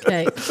this.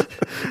 Okay.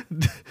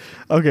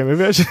 Okay,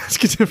 maybe I should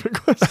ask a different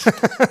question.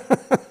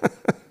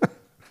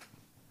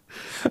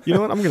 You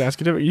know what? I'm going to ask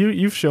you different.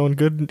 You've shown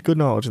good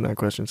knowledge in that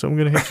question, so I'm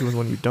going to hit you with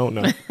one you don't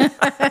know.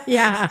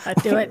 Yeah,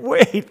 do it.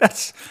 Wait,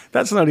 that's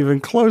not even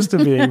close to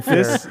being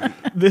fair.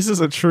 This is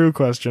a true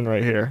question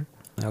right here.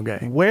 Okay.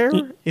 Where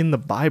in the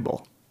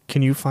Bible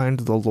can you find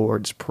the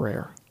Lord's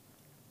Prayer?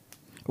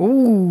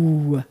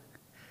 Ooh.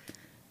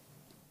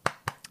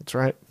 That's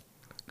right.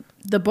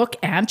 The book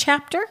and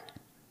chapter?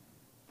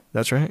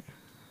 That's right.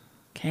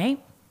 Okay.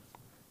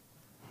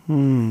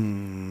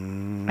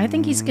 I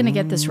think he's going to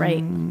get this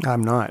right.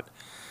 I'm not.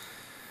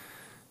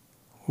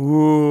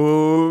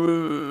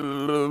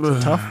 Ooh,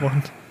 Tough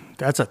one.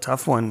 that's a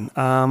tough one.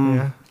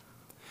 Yeah.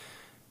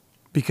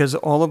 Because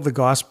all of the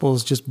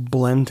Gospels just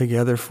blend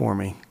together for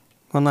me.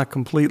 Well, not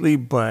completely,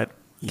 but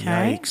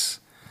Okay. yikes.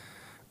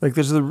 Like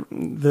there's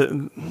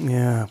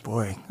yeah,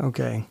 boy.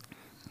 Okay.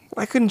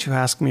 Why couldn't you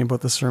ask me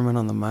about the Sermon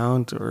on the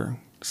Mount or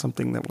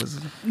something that was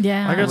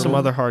Yeah. I got some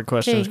other hard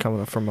questions Okay.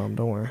 coming up from Mom.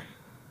 Don't worry.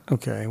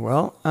 okay?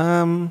 Well,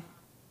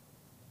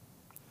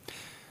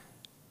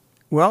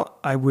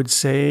 I would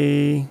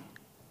say.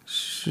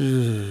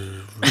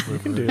 You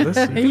can do this.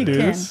 You can You do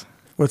can. this.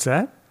 What's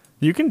that?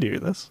 You can do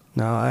this.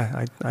 No,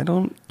 I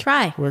don't.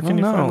 Try. Where can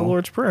you Oh, find the no.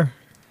 Lord's Prayer?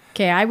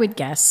 Okay, I would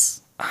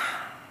guess.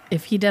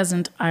 If he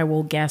doesn't, I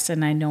will guess,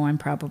 and I know I'm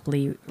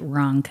probably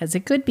wrong because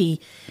it could be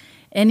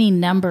any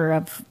number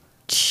of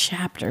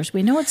chapters.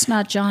 We know it's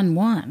not John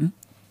 1.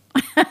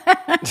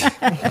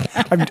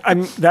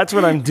 That's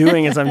what I'm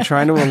doing is I'm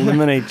trying to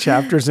eliminate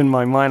chapters in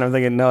my mind. I'm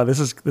thinking, no, this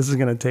is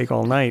going to take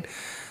all night.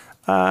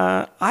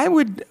 I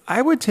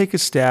would take a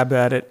stab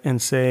at it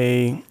and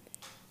say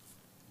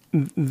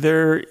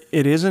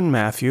it is in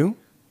Matthew.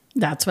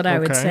 That's what I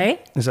would Okay. say.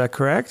 Is that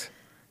correct?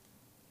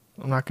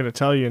 I'm not going to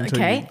tell you until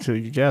Okay.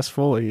 you guess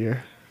fully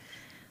here.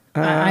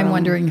 I'm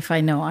wondering if I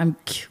know.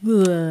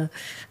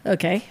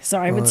 Okay, so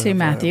I would say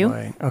Matthew.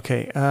 Boy.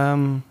 Okay.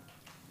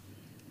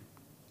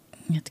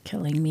 It's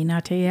killing me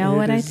not to yell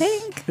what it I is-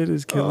 think. It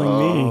is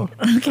killing me.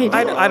 Okay,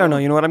 I don't know.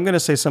 You know what? I'm going to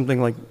say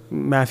something like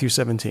Matthew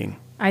 17.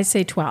 I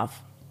say 12.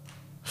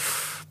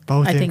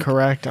 Both I think-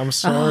 incorrect. I'm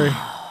sorry.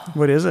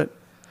 What is it?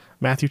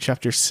 Matthew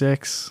chapter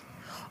 6.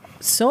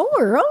 So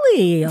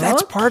early.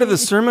 That's part of the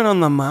Sermon on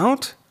the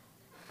Mount?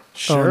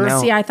 Sure. no.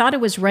 See, I thought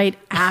it was right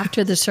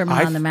after the Sermon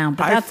I've- on the Mount,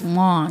 but I've- that's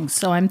long.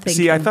 So I'm thinking.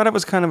 See, I thought it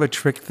was kind of a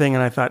trick thing,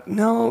 and I thought,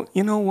 no,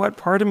 you know what?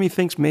 Part of me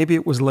thinks maybe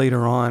it was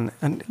later on,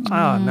 and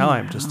now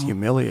I'm just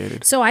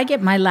humiliated. So I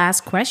get my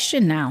last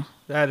question now.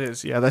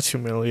 That's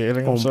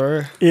humiliating. I'm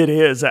sorry. It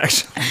is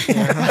actually,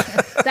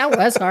 That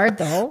was hard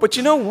though. but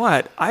you know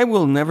what? I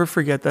will never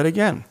forget that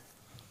again.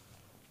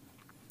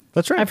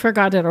 That's right. I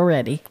forgot it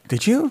already.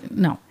 Did you?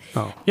 No.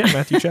 Oh, Yeah,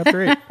 Matthew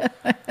chapter 8.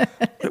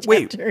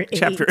 wait, Chapter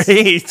chapter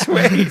 8.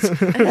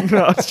 Wait,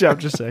 No, it's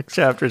chapter 6.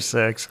 chapter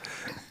 6.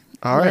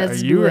 All right,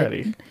 Let's are you do it.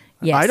 ready?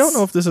 Yes. I don't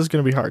know if this is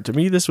going to be hard. To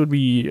me, this would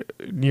be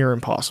near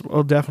impossible.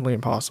 Oh, definitely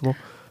impossible.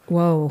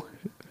 Whoa.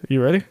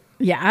 You ready?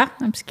 Yeah,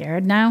 I'm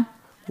scared now.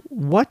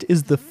 What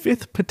is the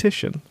 5th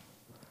petition?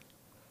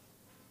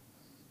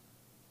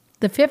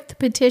 The 5th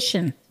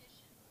petition.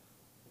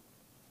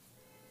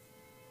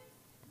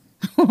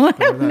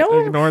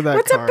 Ignore that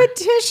What's card. a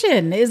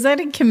petition? Is that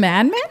a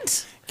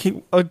commandment?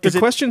 The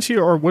questions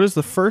here are: what is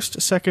the 1st,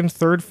 2nd,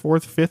 3rd,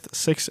 4th, 5th,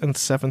 6th, and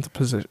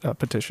 7th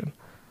petition?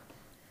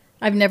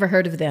 I've never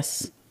heard of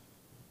this.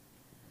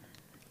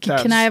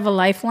 Can I have a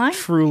lifeline?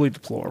 Truly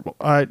deplorable.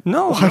 No, I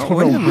no, don't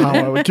wait a know how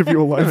I would give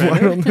you a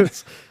lifeline on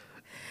this.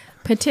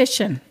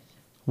 Petition.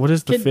 What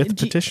is the Can- fifth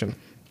do you- petition?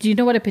 Do you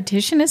know what a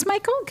petition is,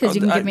 Michael? Because you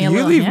can give me a you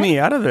little leave hint. me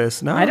out of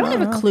this. No, I don't no,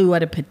 have a no. clue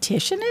what a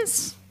petition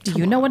is. Do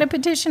you know what a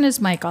petition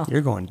is, Michael?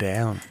 You're going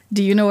down.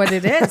 Do you know what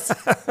it is?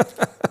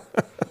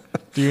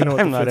 Do you know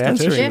what I'm the not fifth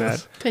answering petition that.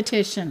 is?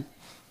 Petition.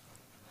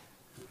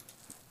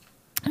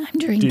 I'm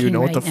drinking Do you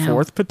know what right the now.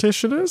 fourth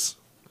petition is?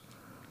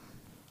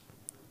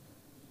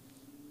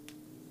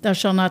 Thou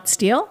shalt not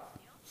steal?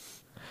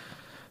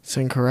 It's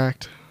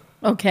incorrect.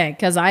 Okay,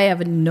 because I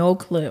have no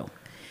clue.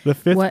 The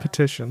fifth What?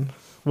 petition.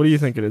 What do you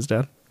think it is,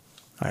 Dad?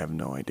 I have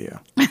no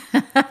idea.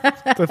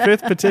 The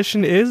fifth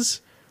petition is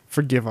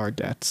forgive our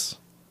debts.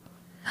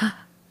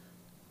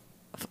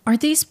 Are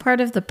these part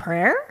of the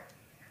prayer?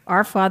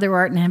 Our Father who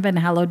art in heaven,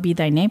 hallowed be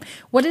thy name.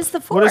 What is the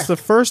fourth? What is the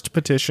first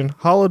petition?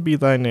 Hallowed be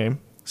thy name.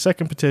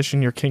 Second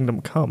petition, your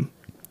kingdom come.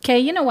 Okay,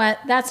 you know what?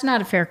 That's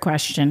not a fair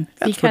question. That's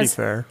pretty because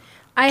fair.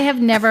 I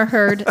have never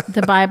heard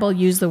the Bible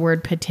use the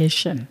word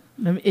petition.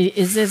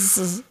 Is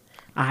this...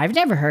 I've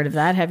never heard of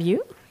that. Have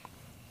you?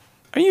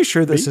 Are you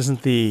sure this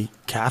isn't the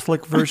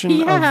Catholic version of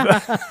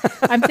Yeah.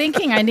 I'm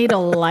thinking I need a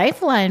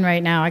lifeline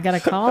right now. I got to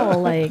call,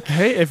 like...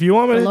 Hey, if you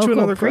want me The to do local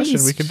another question,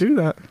 we priest. can do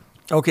that.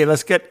 Okay,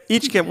 let's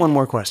each get one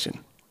more question.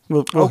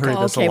 We'll hurry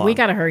this Okay, along. we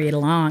got to hurry it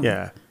along.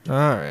 Yeah. All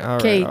right.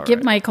 Okay, give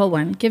right. Michael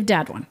one. Give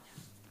Dad one.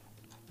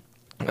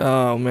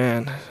 Oh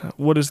man,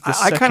 what is the? I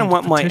kind of second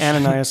want my petition?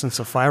 Ananias and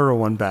Sapphira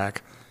one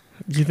back.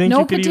 Do you think No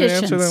you could even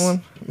answer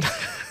that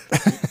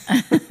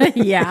petitions. one?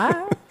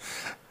 Yeah.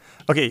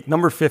 Okay,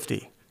 number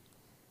 50.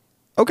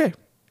 Okay,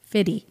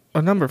 Fitty.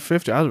 number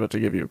 50. I was about to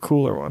give you a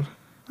cooler one.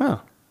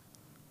 Oh,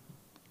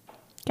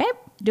 Okay,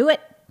 do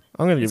it.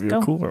 I'm going to give you go.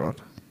 a cooler one.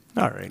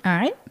 all right. All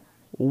right.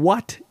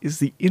 What is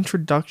the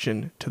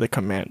introduction to the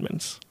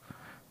commandments?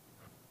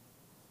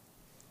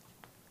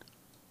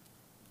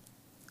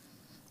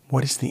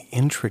 What is the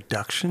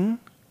introduction?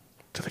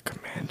 To the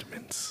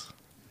commandments.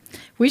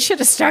 We should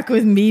have stuck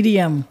with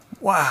medium.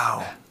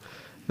 Wow.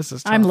 This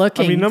is. I'm tough.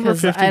 looking I mean, number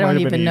 'cause 50 I don't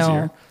might have been even know.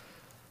 easier.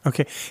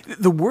 Okay,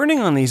 the wording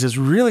on these is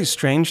really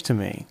strange to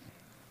me.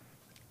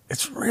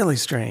 It's really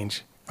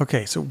strange.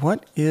 Okay, so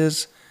what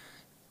is...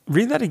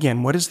 Read that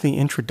again. What is the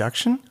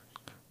introduction?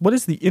 What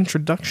is the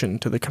introduction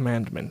to the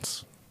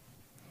commandments?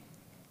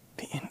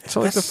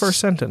 So like the That's- first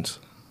sentence.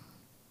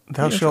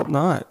 Thou shalt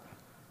not.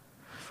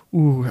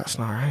 Ooh, that's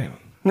not right.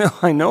 No,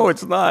 I know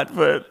it's not,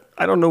 but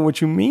I don't know what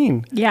you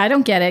mean. Yeah, I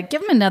don't get it.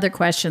 Give him another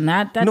question.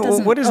 That No,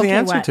 doesn't... what is the okay,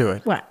 answer what? to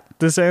it? What?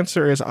 This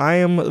answer is, I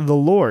am the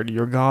Lord,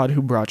 your God,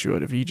 who brought you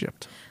out of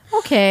Egypt.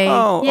 Okay.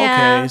 Oh,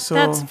 yeah, okay, so-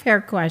 that's a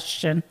fair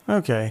question.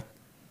 Okay.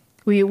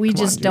 We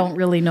just dude. don't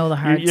really know the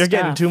hard You're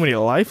getting stuff. too many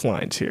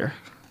lifelines here.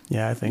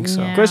 Yeah, I think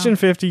so. Yeah. Question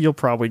 50, you'll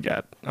probably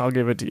get. I'll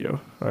give it to you.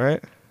 All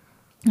right?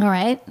 All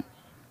right.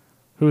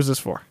 Who is this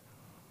for?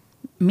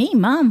 Me,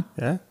 Mom.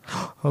 Yeah?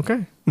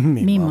 Okay.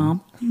 Me,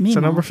 Mom. Me, So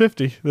Mom. number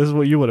 50, this is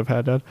what you would have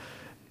had, Dad.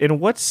 In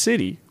what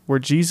city were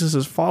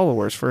Jesus'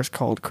 followers first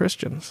called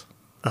Christians?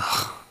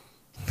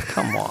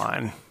 Come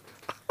on.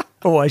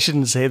 Oh, I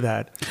shouldn't say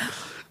that.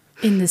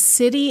 In the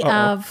city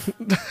of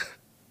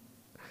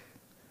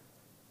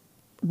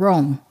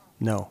Rome.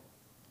 No.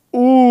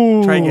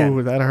 Ooh, Try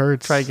again. that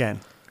hurts. Try again.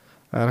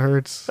 That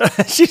hurts.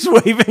 She's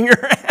waving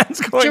her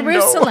hands going,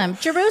 Jerusalem.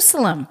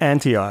 Jerusalem. No.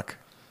 Antioch.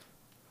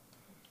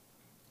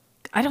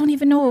 I don't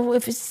even know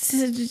if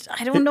it's...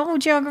 I don't know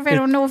geography. I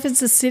don't know if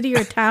it's a city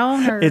or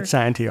town or... It's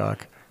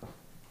Antioch.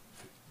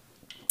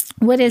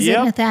 What is Yep.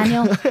 it,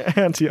 Nathaniel?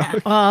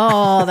 Antioch.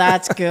 Oh,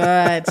 that's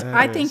good.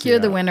 I think you're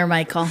the winner,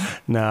 Michael.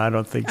 No, I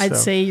don't think I'd so.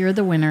 say you're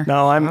the winner.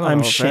 No, I'm I don't know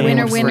if shamed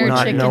Winner, for winner,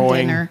 not chicken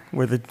knowing dinner.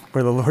 where the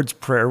Lord's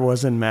Prayer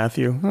was in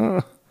Matthew.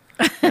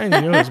 I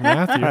knew it was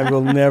Matthew. I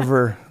will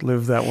never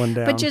live that one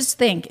down. But just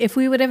think, if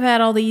we would have had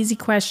all the easy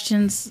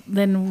questions,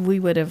 then we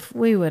would have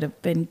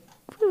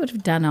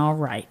done all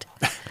right.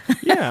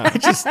 Yeah.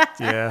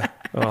 yeah.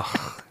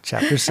 Oh,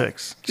 chapter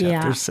 6. Chapter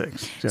Yeah.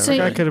 6. So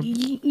I could've-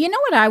 you know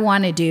what I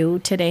want to do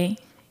today?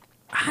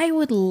 I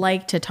would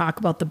like to talk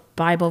about the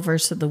Bible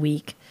verse of the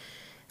week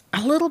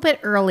a little bit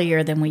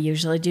earlier than we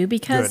usually do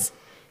because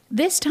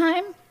this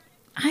time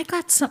I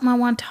got something I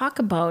want to talk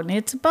about, and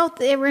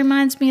it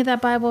reminds me of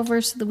that Bible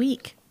verse of the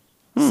week.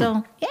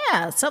 So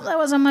yeah, something that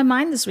was on my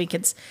mind this week.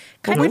 It's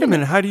Well, kind wait of a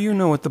minute. How do you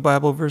know what the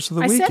Bible verse of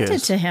the I week sent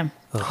is? it to him.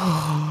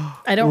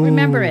 I don't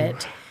remember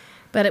it.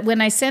 But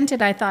when I sent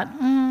it, I thought,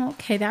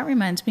 okay, that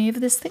reminds me of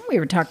this thing we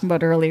were talking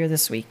about earlier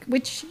this week,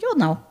 which you'll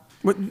know.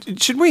 What,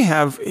 should we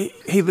have...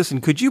 Hey,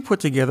 listen, could you put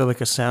together like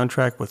a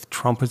soundtrack with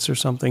trumpets or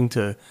something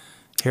to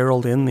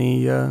herald in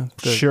the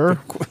Sure.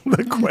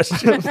 the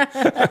question,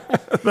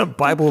 the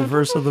Bible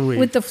verse of the week?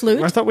 With the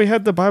flute? I thought we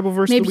had the Bible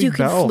verse Maybe of the you week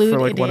could bell flute for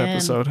like it one in.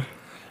 episode.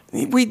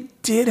 We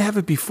did have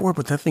it before,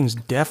 but that thing's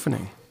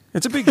deafening.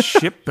 It's a big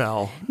ship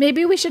bell.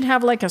 Maybe we should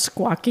have like a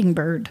squawking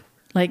bird,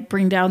 like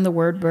bring down the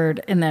word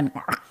bird and then.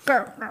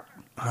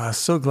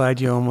 So glad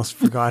you almost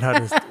forgot how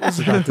to,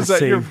 forgot to Is that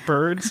say. your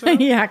bird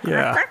sound? Yeah.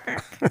 Yeah.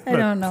 I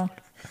don't know.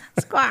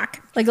 Squawk.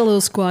 Like a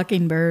little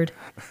squawking bird.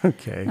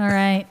 Okay. All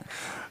right.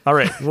 All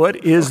right.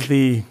 What is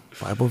the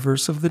Bible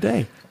verse of the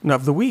day? No,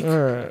 of the week. All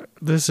right.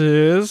 This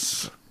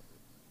is.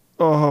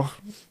 Oh.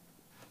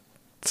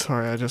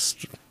 Sorry, I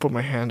just put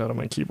my hand out on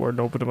my keyboard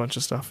and opened a bunch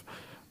of stuff.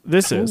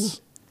 This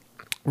is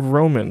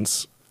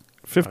Romans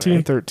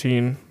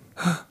 15:13.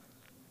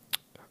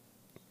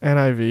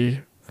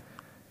 NIV.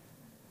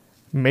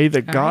 May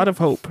the God of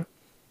hope.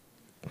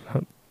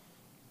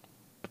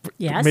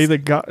 Yes. May the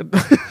God.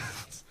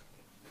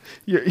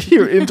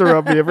 You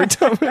interrupt me every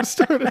time I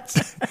start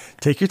it.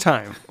 Take your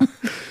time.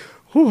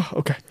 Whew,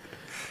 okay.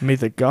 May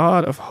the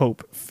God of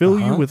hope fill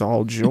you with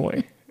all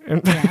joy.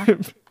 And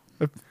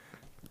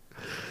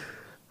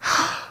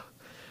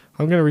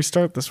I'm going to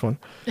restart this one.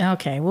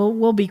 Okay,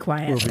 we'll be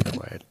quiet. We'll be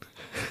quiet.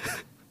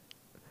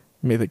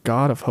 May the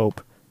God of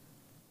hope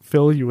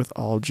fill you with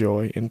all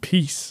joy and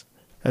peace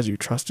as you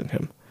trust in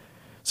him,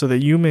 so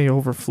that you may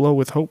overflow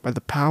with hope by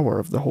the power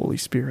of the Holy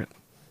Spirit.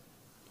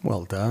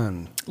 Well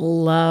done.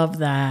 Love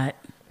that.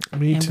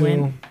 Me And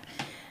too.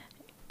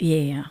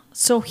 Yeah.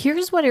 So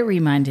here's what it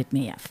reminded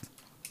me of.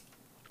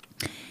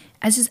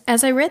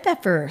 As I read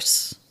that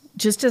verse,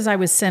 just as I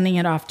was sending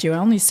it off to you, I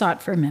only saw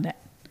it for a minute.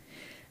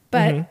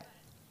 But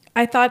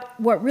I thought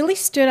what really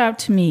stood out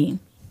to me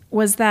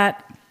was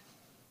that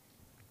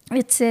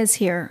it says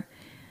here,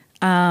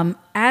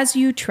 as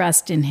you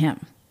trust in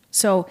him.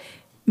 So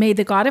may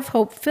the God of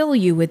hope fill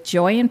you with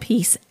joy and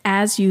peace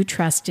as you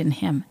trust in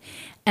him.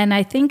 And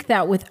I think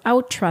that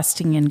without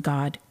trusting in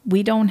God,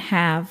 we don't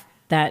have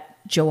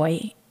that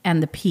joy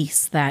and the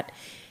peace that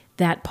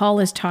Paul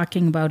is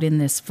talking about in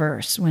this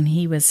verse when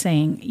he was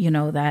saying,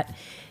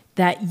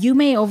 that you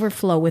may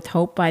overflow with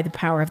hope by the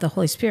power of the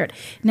Holy Spirit.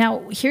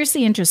 Now, here's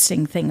the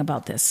interesting thing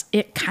about this.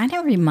 It kind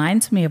of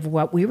reminds me of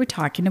what we were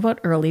talking about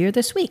earlier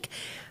this week.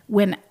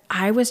 When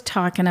I was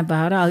talking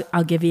about,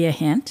 I'll give you a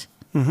hint.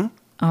 Mm-hmm.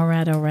 All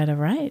right.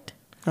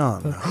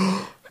 Oh,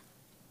 no.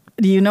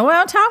 Do you know what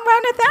I'm talking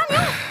about,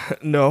 Nathaniel?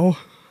 No.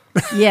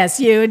 Yes,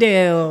 you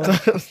do.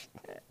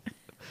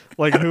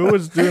 Like who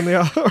was doing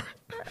the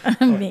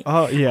Me.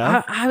 Oh,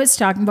 yeah. I was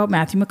talking about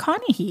Matthew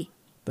McConaughey.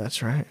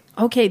 That's right.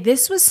 Okay,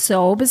 this was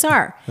so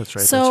bizarre. That's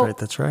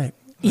right.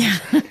 Yeah.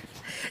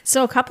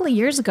 So a couple of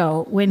years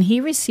ago, when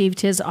he received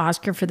his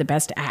Oscar for the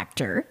Best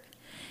Actor,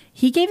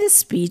 he gave this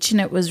speech,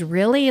 and it was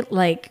really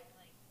like,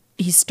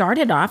 he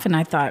started off, and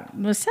I thought,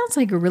 well, it sounds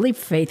like a really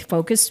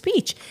faith-focused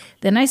speech.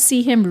 Then I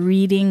see him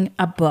reading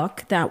a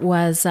book that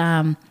was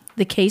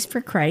The Case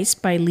for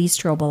Christ by Lee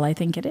Strobel, I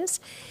think it is.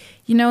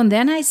 And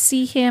then I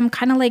see him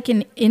kind of like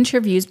in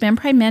interviews. Ben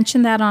probably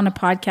mentioned that on a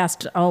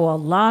podcast, a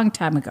long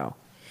time ago,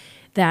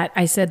 that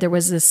I said there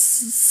was this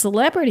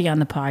celebrity on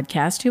the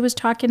podcast who was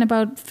talking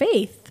about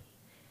faith.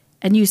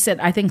 And you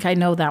said, I think I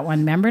know that one.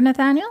 Remember,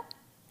 Nathaniel?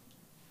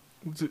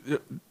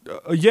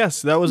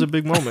 Yes, that was a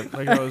big moment.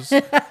 Like I was.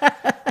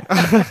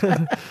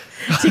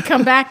 To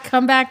come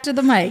back to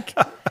the mic.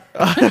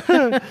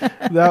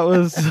 That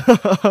was.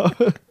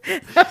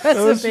 That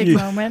was a big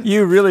moment.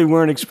 You really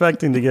weren't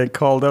expecting to get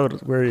called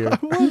out, were you?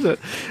 Was it?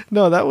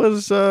 No, that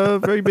was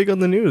very big on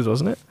the news,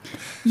 wasn't it?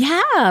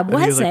 Yeah, And he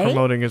was it? like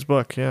promoting his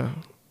book. Yeah.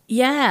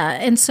 Yeah,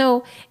 and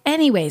so,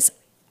 anyways,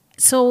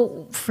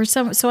 so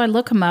I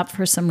look him up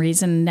for some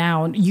reason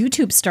now.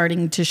 YouTube's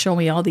starting to show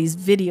me all these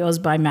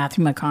videos by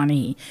Matthew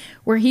McConaughey,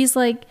 where he's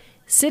like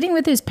sitting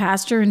with his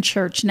pastor in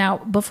church. Now,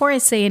 before I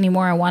say any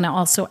more, I want to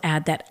also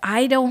add that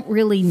I don't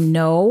really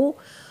know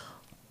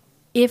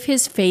if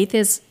his faith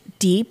is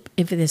deep,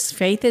 if his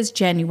faith is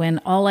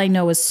genuine. All I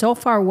know is so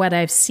far what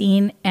I've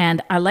seen,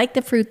 and I like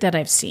the fruit that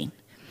I've seen.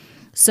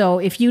 So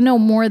if you know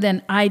more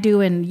than I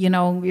do, and,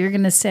 you're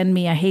going to send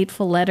me a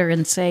hateful letter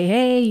and say,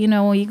 hey,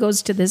 he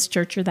goes to this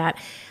church or that,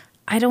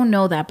 I don't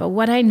know that. But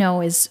what I know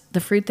is the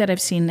fruit that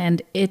I've seen,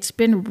 and it's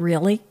been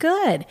really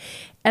good.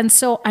 And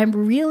so I'm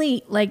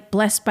really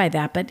blessed by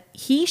that. But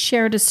he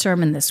shared a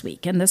sermon this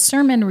week, and the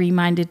sermon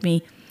reminded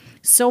me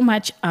so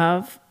much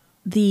of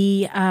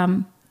the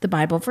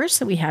Bible verse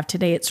that we have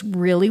today. It's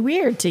really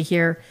weird to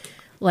hear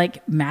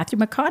Matthew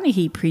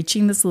McConaughey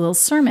preaching this little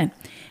sermon.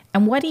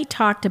 And what he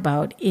talked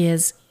about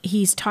is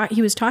he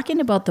was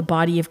talking about the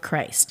body of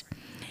Christ.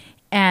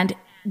 And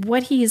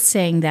what he is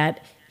saying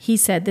that he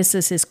said, this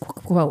is his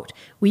quote,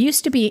 we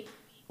used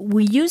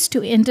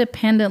to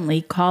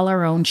independently call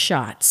our own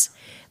shots,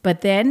 but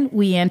then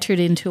we entered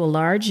into a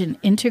large and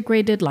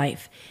integrated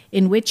life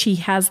in which he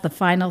has the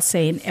final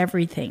say in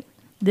everything.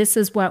 This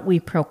is what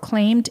we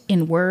proclaimed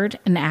in word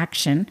and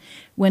action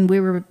when we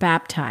were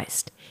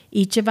baptized.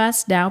 Each of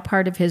us now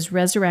part of his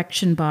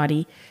resurrection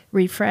body,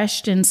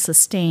 refreshed and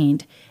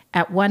sustained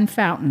at one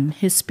fountain,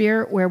 his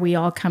spirit where we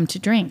all come to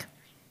drink.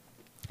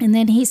 And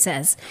then he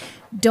says,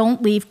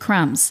 don't leave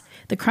crumbs.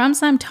 The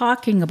crumbs I'm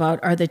talking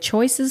about are the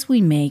choices we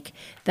make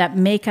that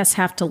make us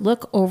have to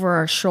look over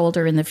our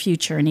shoulder in the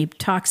future. And he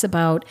talks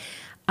about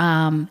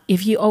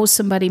if you owe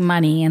somebody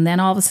money and then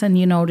all of a sudden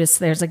you notice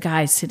there's a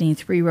guy sitting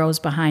 3 rows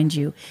behind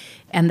you,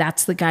 and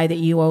that's the guy that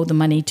you owe the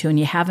money to and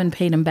you haven't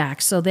paid him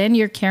back. So then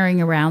you're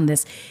carrying around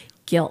this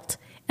guilt.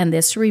 and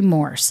this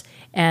remorse,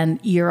 and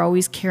you're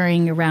always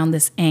carrying around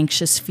this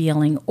anxious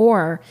feeling,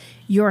 or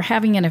you're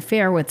having an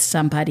affair with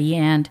somebody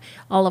and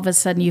all of a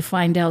sudden you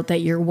find out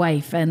that your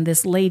wife and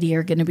this lady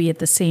are going to be at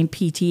the same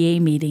PTA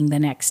meeting the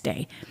next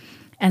day.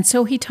 And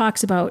so he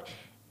talks about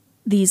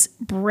these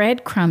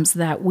breadcrumbs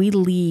that we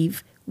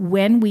leave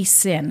when we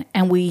sin,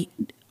 and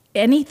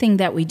anything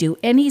that we do,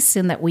 any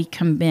sin that we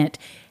commit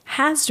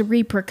has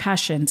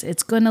repercussions.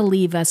 It's going to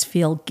leave us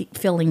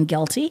feeling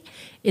guilty.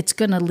 It's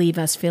going to leave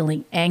us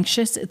feeling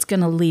anxious. It's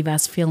going to leave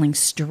us feeling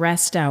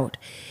stressed out.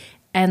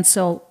 And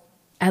so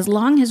as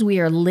long as we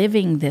are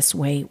living this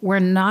way, we're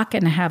not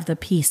going to have the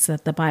peace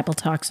that the Bible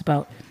talks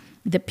about,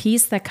 the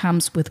peace that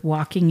comes with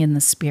walking in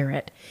the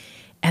Spirit.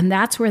 And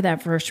that's where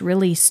that verse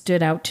really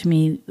stood out to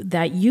me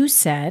that you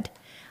said,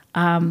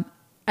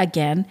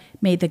 again,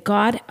 may the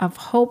God of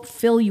hope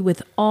fill you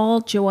with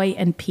all joy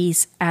and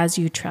peace as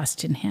you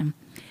trust in him.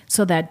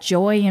 So that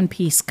joy and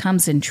peace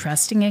comes in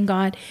trusting in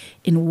God,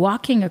 in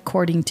walking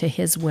according to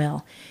his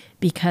will.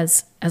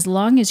 Because as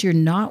long as you're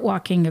not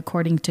walking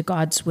according to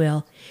God's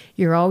will,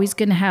 you're always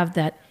going to have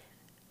that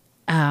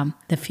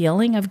the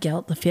feeling of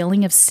guilt, the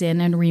feeling of sin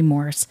and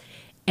remorse.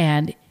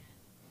 And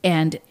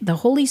the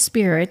Holy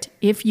Spirit,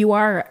 if you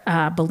are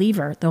a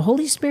believer, the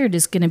Holy Spirit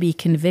is going to be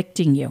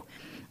convicting you.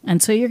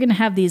 And so you're going to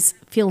have this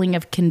feeling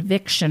of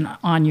conviction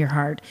on your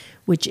heart,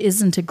 which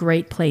isn't a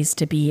great place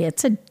to be.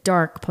 It's a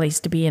dark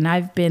place to be. And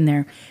I've been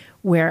there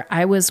where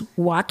I was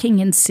walking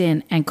in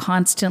sin and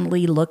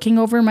constantly looking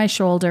over my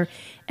shoulder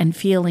and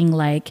feeling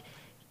like,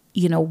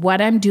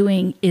 what I'm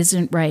doing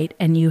isn't right.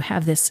 And you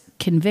have this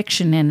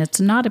conviction, and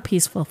it's not a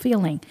peaceful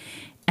feeling.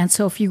 And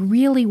so if you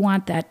really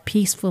want that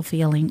peaceful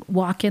feeling,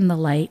 walk in the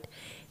light,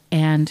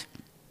 and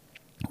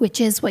which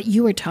is what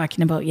you were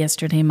talking about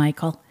yesterday,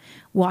 Michael,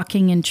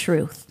 walking in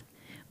truth,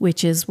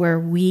 which is where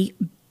we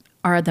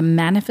are the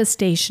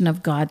manifestation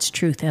of God's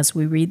truth as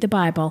we read the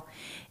Bible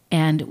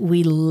and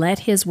we let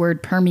his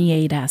word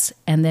permeate us.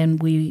 And then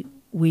we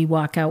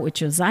walk out,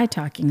 which was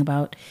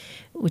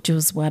which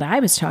was what I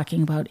was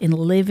talking about, in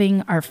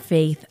living our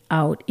faith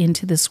out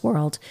into this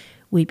world.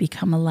 We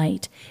become a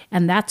light.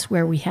 And that's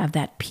where we have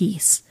that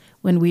peace,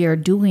 when we are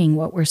doing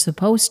what we're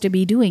supposed to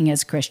be doing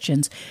as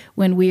Christians,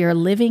 when we are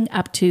living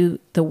up to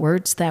the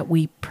words that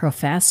we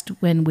professed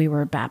when we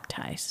were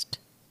baptized.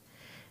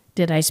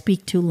 Did I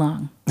speak too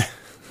long?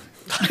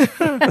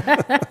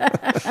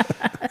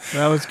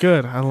 That was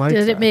good. I like that.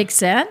 Did it make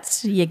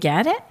sense? You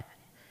get it?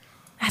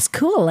 That's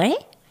cool, eh?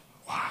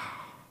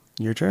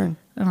 Your turn.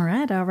 All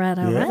right.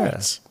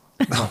 Yes.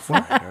 All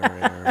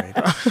right.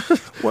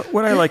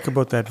 What I like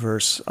about that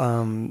verse,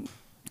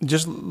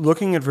 just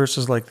looking at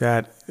verses like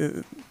that,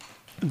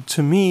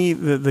 to me,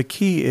 the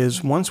key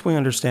is once we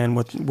understand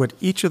what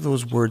each of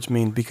those words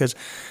mean, because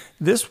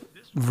this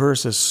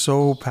verse is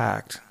so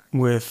packed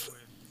with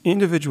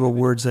individual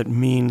words that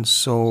mean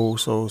so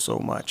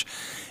much.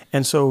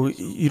 And so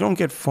you don't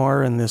get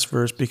far in this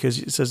verse because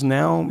it says,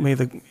 now may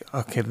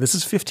this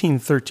is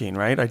 15:13,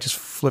 right? I just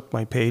flipped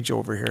my page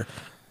over here.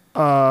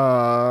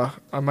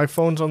 My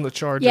phone's on the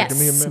charger. Yes, Give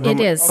me a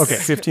minute. it is. Okay,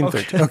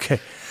 15:13. Okay.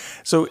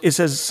 So it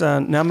says,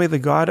 now may the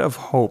God of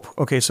hope.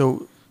 Okay,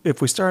 so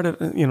if we stop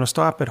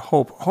at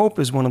hope. Hope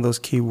is one of those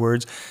key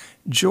words.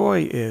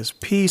 Joy is,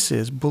 peace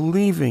is,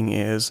 believing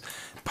is,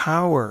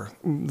 power,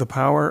 the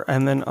power,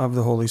 and then of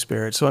the Holy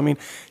Spirit. So, I mean,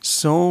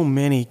 so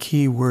many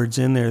key words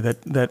in there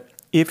that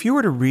if you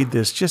were to read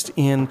this just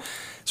in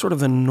sort of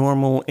the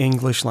normal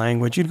English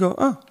language, you'd go,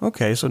 oh,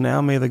 okay, so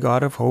now may the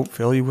God of hope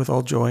fill you with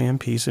all joy and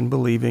peace and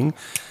believing,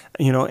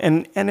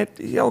 and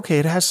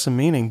it has some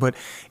meaning. But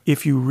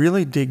if you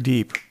really dig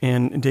deep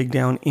and dig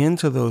down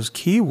into those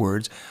key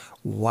words,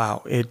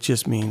 wow, it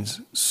just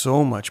means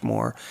so much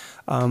more.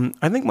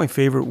 I think my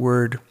favorite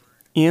word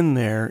in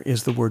there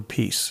is the word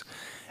peace.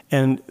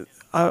 And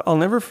I'll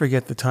never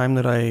forget the time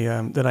that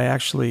I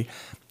actually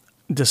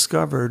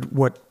discovered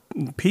what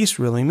peace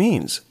really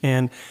means.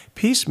 And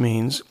peace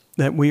means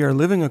that we are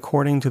living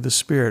according to the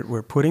Spirit.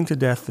 We're putting to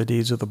death the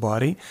deeds of the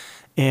body,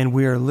 and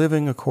we are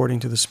living according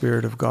to the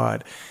Spirit of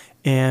God.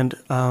 And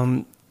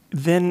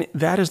then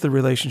that is the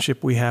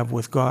relationship we have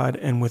with God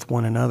and with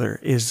one another,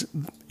 is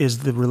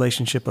the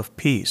relationship of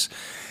peace.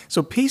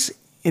 So peace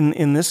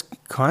in this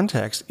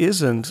context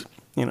isn't,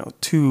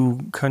 two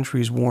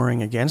countries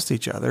warring against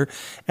each other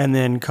and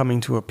then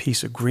coming to a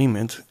peace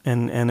agreement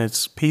and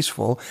it's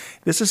peaceful.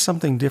 This is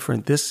something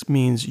different. This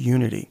means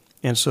unity.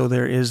 And so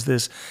there is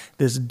this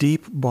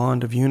deep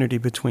bond of unity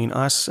between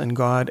us and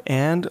God,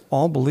 and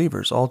all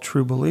believers, all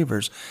true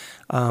believers,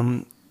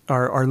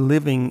 are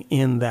living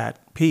in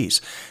that peace.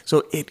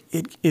 So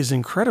it is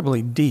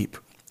incredibly deep.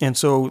 And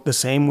so the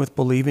same with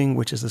believing,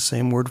 which is the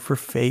same word for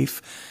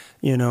faith,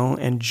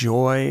 and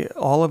joy,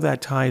 all of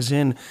that ties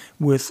in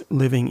with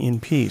living in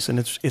peace. And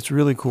it's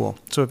really cool.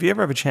 So if you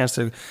ever have a chance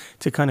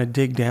to kind of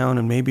dig down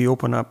and maybe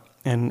open up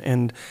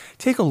and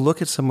take a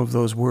look at some of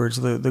those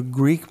words, the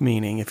Greek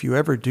meaning, if you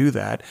ever do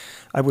that,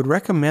 I would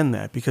recommend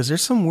that, because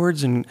there's some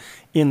words in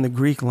the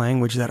Greek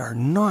language that are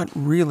not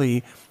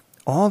really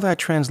all that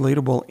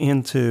translatable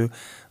into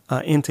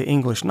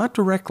English, not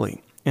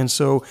directly. And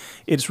so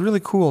it's really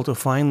cool to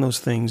find those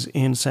things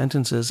in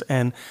sentences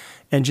and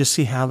just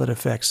see how that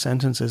affects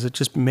sentences. It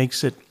just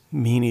makes it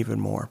mean even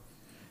more.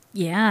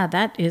 Yeah,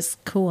 that is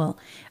cool.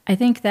 I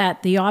think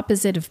that the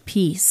opposite of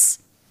peace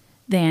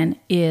then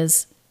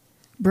is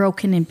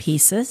broken in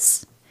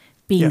pieces,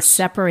 being Yes.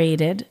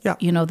 separated, Yeah.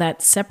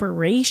 that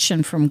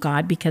separation from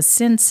God, because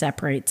sin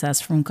separates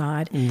us from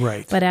God.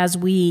 Right. But as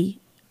we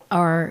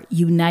are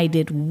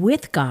united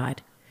with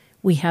God,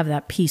 we have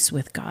that peace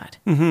with God.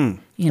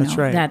 Mm-hmm. That's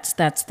right.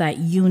 That's that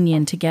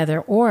union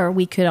together. Or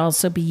we could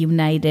also be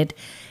united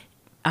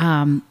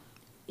of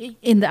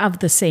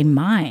the same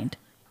mind,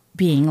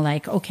 being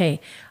like, okay,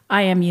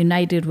 I am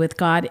united with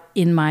God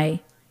in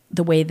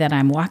the way that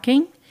I'm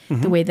walking,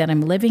 the way that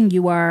I'm living.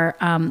 You are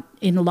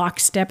in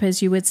lockstep,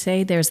 as you would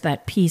say. There's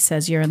that peace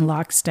as you're in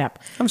lockstep.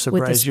 I'm with the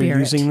surprised you're Spirit.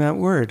 using that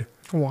word.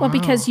 Wow. Well,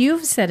 because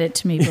you've said it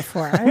to me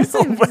before. I was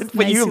like, But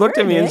 "Nice you looked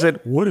at word, me and eh?"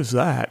 said, "What is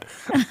that?"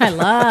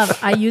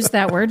 I use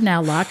that word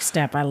now,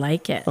 lockstep. I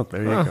like it. Oh,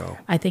 there you go.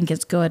 I think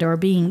it's good. Or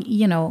being,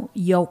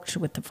 yoked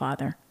with the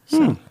Father.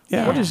 So,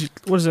 Yeah. What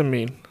does it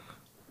mean?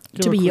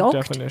 Give To a be quick yoked?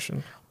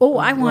 Definition. Oh,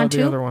 I want The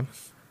to. other one.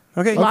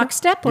 Okay.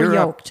 Lockstep or You're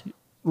up. yoked?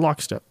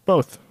 Lockstep.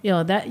 Both.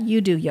 That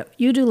you do.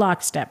 You do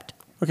lockstep.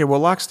 Okay, well,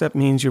 lockstep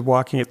means you're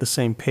walking at the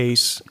same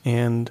pace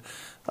and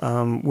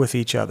with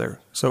each other.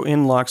 So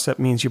in lockstep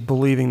means you're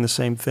believing the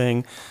same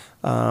thing.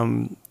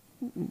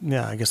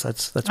 Yeah, I guess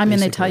that's. I'm going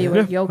to basically tell you it.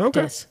 what yoked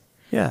okay. is.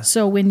 Yeah.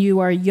 So when you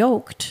are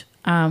yoked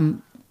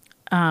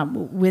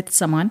with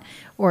someone,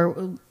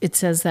 or it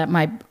says that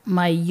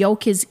my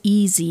yoke is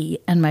easy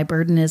and my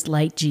burden is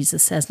light,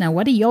 Jesus says. Now,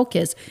 what a yoke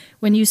is,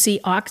 when you see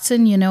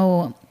oxen,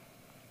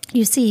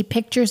 you see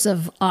pictures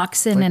of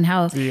oxen Like and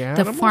how the the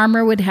animal?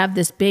 farmer would have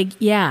this big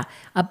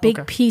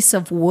Okay. piece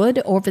of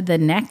wood over the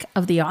neck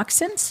of the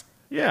oxens.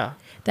 Yeah.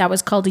 That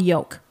was called a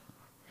yoke.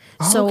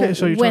 Oh, okay,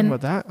 so you're talking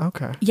about that?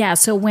 Okay. Yeah,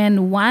 so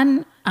when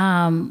one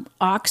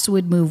ox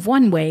would move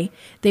one way,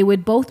 they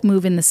would both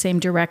move in the same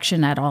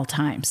direction at all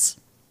times.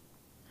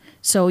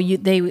 So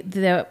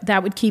that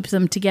would keep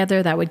them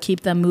together. That would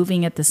keep them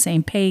moving at the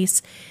same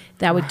pace.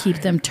 That would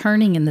keep them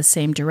turning in the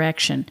same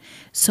direction.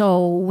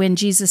 So when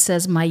Jesus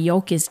says, "My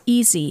yoke is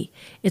easy,"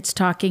 it's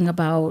talking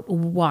about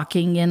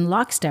walking in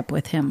lockstep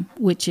with Him,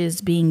 which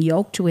is being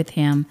yoked with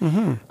Him,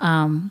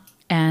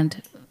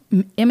 and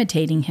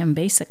imitating Him.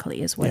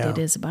 Basically, is what Yeah. it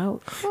is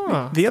about.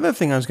 The other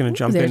thing I was going to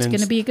jump in There's and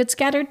going to be a good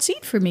scattered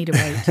seed for me to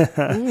write.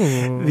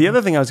 the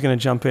other thing I was going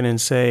to jump in and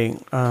say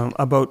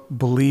about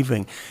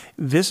believing,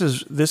 this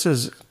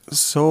is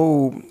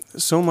so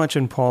much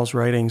in Paul's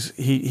writings.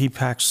 He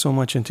packs so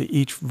much into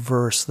each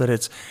verse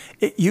that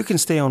you can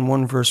stay on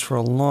one verse for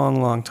a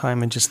long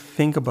time and just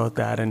think about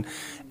that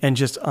and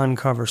just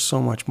uncover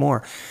so much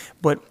more.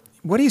 But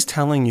what he's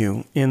telling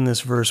you in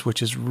this verse,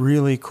 which is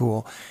really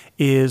cool,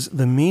 is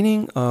the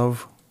meaning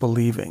of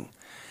believing.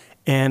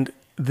 And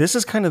this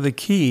is kind of the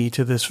key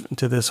to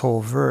this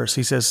whole verse.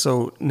 He says,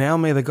 "So now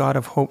may the God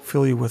of hope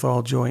fill you with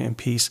all joy and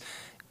peace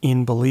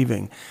in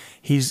believing."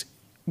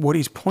 What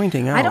he's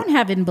pointing out. I don't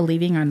have in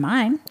believing on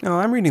mine. No,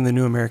 I'm reading the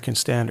New American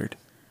Standard.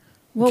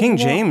 Well, King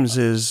well, James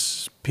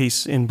is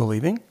peace in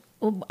believing.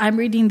 well, I'm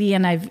reading the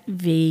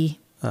NIV.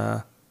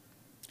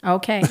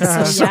 Okay,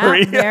 so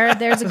Sorry.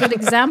 there's a good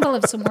example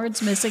of some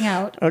words missing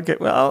out. Okay.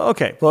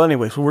 Well,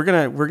 anyway, so we're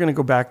gonna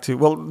go back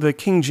to the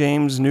King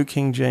James, New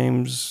King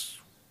James.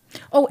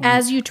 Oh,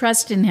 as you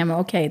trust in Him.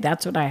 Okay,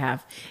 that's what I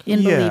have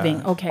in Yeah.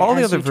 believing. Okay, All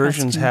the as other you trust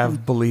versions in have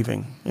Him.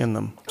 believing in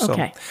them. So.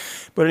 Okay.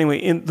 But anyway,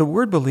 in the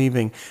word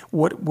believing,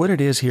 what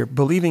it is here,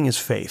 believing is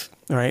faith,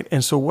 right?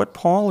 And so what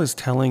Paul is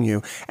telling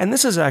you, and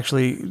this is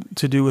actually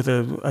to do with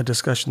a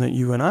discussion that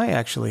you and I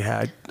actually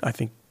had, I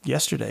think,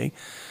 yesterday.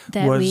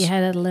 That was, we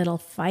had a little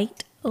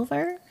fight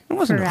over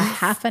wasn't for a a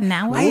half an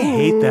hour. I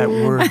hate that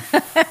word,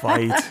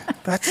 fight.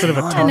 That's sort of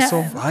a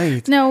tussle.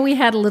 Fight. No, we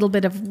had a little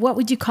bit of, what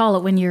would you call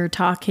it when you're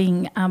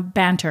talking,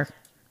 banter.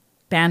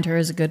 Banter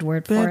is a good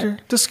word for Banter,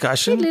 it.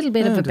 discussion. A little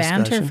bit of Yeah, a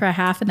banter discussion. for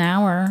half an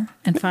hour,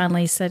 and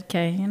finally said,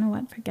 "Okay, you know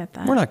what? Forget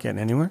that." We're not getting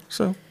anywhere,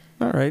 so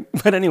all right.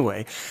 But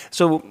anyway,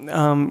 so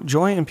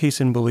joy and peace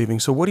in believing.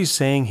 So what he's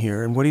saying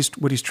here, and what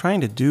he's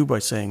trying to do by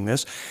saying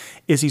this,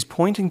 is he's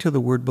pointing to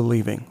the word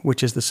believing,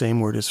 which is the same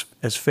word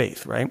as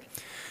faith, right?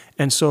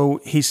 And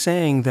so he's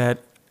saying that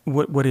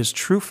what is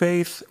true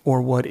faith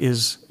or what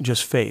is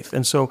just faith.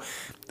 And so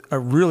a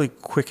really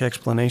quick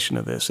explanation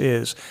of this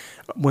is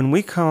when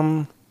we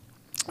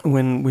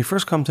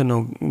first come to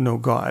know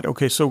God,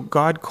 okay, so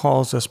God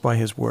calls us by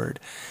His word.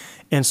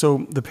 And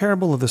so the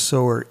parable of the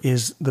sower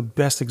is the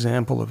best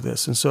example of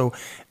this. And so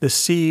the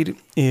seed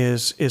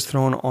is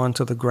thrown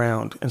onto the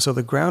ground. And so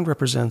the ground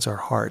represents our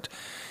heart.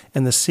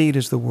 And the seed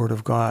is the word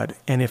of God.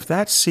 And if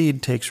that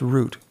seed takes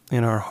root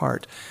in our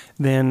heart,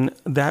 then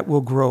that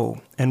will grow.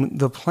 And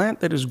the plant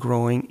that is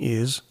growing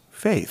is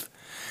faith.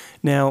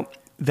 Now,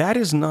 that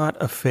is not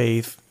a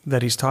faith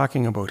that he's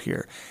talking about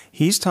here.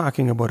 He's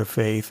talking about a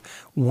faith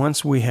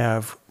once we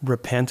have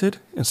repented.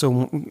 And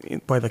so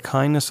by the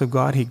kindness of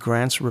God, He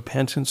grants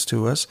repentance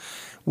to us.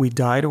 We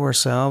die to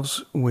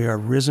ourselves. We are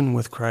risen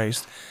with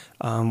Christ.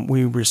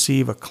 We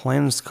receive a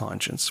cleansed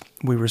conscience.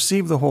 We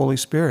receive the Holy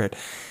Spirit.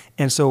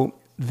 And so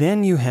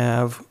then you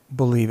have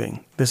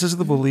believing. This is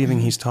the believing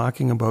he's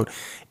talking about.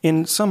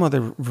 In some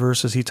other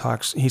verses,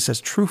 he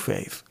says true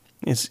faith.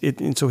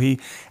 And so he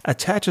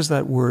attaches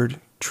that word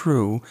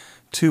true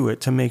to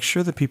it to make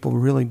sure that people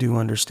really do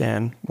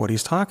understand what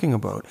he's talking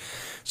about.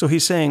 So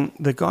he's saying,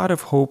 the God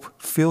of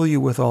hope fill you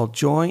with all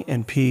joy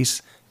and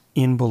peace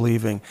in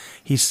believing.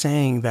 He's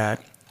saying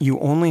that you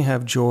only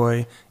have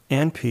joy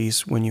and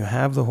peace when you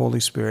have the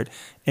Holy Spirit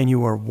and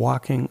you are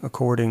walking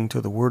according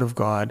to the Word of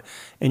God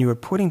and you are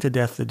putting to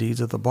death the deeds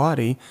of the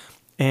body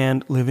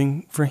and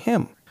living for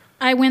Him.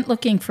 I went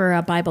looking for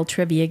a Bible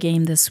trivia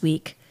game this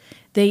week.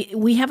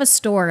 We have a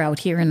store out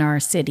here in our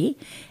city.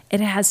 It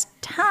has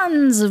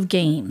tons of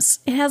games.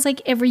 It has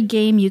like every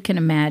game you can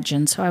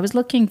imagine. So I was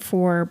looking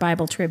for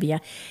Bible trivia.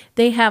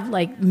 They have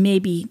like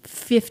maybe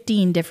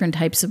 15 different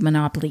types of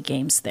Monopoly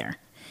games there.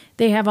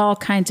 They have all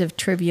kinds of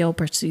Trivial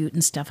Pursuit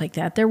and stuff like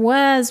that. There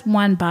was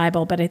one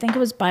Bible, but I think it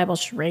was Bible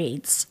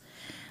Charades.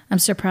 I'm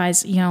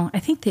surprised, I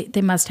think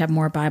they must have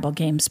more Bible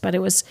games, but it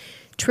was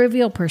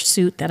Trivial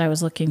Pursuit that I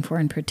was looking for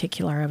in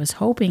particular. I was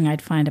hoping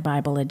I'd find a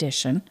Bible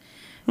edition.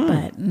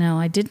 But no,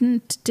 I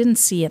didn't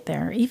see it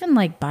there. Even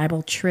like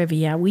Bible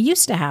trivia. We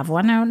used to have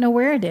one. I don't know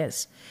where it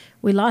is.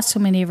 We lost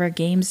so many of our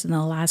games in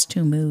the last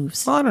two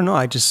moves. Well, I don't know.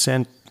 I just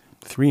sent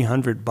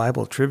 300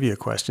 Bible trivia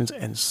questions,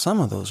 and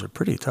some of those are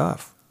pretty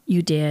tough.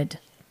 You did.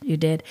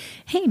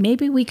 Hey,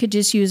 maybe we could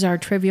just use our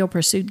Trivial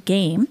Pursuit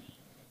game,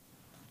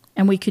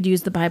 and we could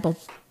use the Bible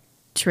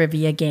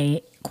trivia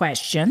game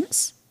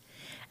questions,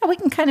 and we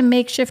can kind of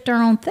makeshift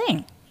our own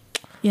thing,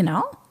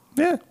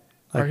 Yeah.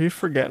 Are you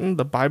forgetting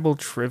the Bible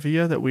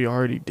trivia that we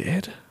already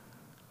did?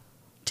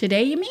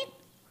 Today, you mean?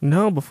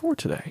 No, before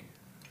today.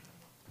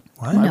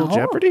 What? Bible No.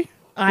 Jeopardy?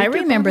 I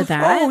remember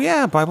that. Oh,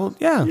 yeah, Bible,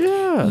 yeah. Yeah.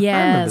 I remember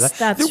Yes, that.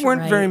 that's There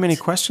weren't very right. many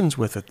questions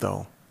with it,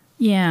 though.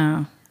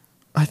 Yeah.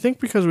 I think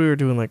because we were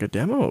doing like a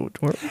demo.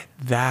 weren't we?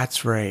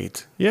 That's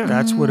right. Yeah.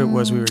 That's what it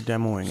was we were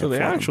demoing So it the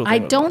for. actual I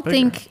thing was a lot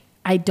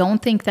bigger.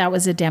 don't think that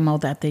was a demo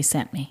that they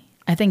sent me.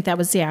 I think that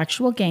was the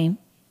actual game.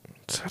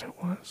 It said it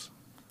was.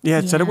 Yeah,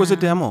 it said it was a Yeah.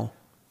 demo.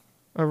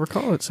 I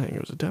recall it saying it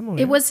was a demo.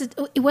 It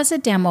was a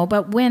demo,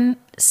 but when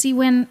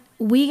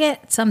we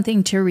get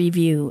something to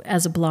review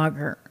as a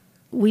blogger,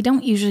 we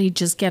don't usually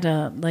just get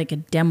a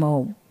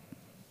demo.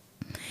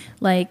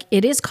 Like,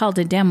 it is called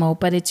a demo,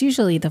 but it's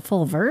usually the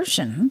full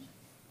version.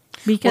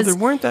 Because there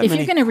weren't that if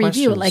many you're going to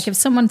review, questions. like if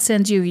someone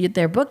sends you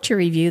their book to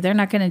review, they're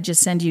not going to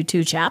just send you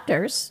 2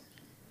 chapters.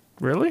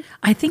 Really?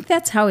 I think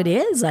that's how it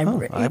is. I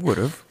would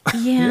have.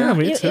 Yeah,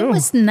 me it too.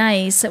 was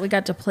nice that we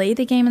got to play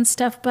the game and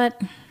stuff, but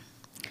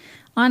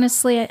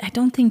honestly, I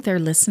don't think they're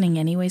listening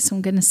anyway, so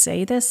I'm going to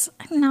say this.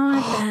 I'm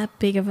not that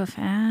big of a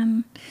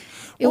fan.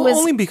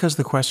 Only because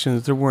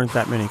there weren't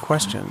that many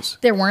questions.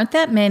 There weren't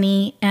that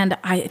many, and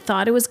I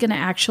thought it was going to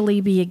actually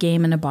be a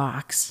game in a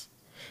box.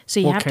 So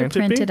you have to can't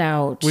print be? it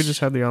out. We just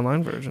had the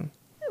online version.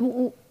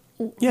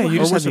 Yeah, you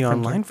Or just had was it the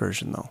printed? online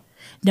version, though.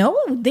 No,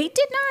 they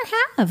did not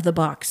have the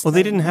box. Well,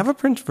 they didn't have a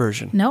print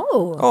version. No.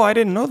 Oh, I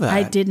didn't know that.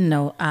 I didn't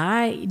know.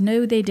 I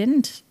know they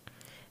didn't.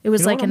 It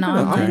was You know like what? an I'm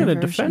online going to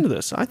version. defend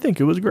this. I think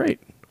it was great.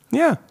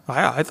 Yeah,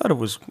 I thought it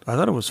was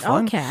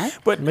fun. Okay.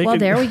 But Well,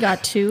 there we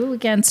got 2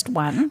 against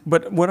 1.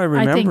 But what I I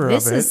remember think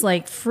this of it, is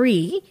like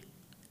free.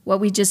 What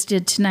we just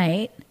did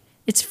tonight,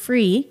 it's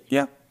free,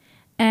 yeah,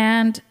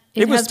 and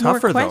it was has more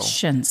tougher, though.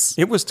 questions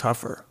it was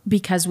tougher.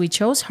 because we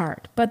chose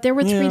hard. But there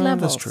were 3 Yeah,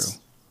 levels. That's true.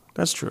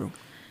 That's true.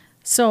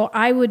 So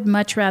I would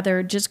much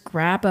rather just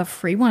grab a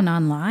free one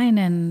online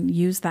and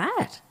use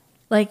that.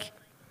 Like,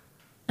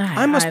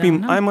 I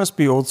must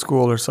be old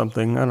school or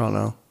something. I don't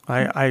know.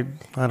 I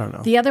don't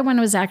know. The other one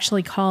was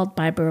actually called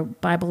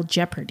Bible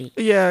Jeopardy.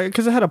 Yeah,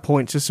 because it had a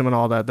point system and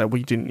all that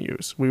we didn't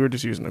use. We were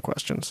just using the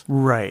questions.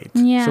 Right.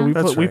 Yeah. So we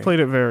That's we right. played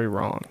it very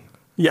wrong.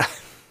 Yeah,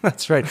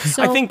 that's right.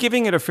 So- I think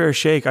giving it a fair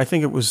shake. I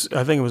think it was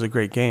a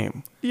great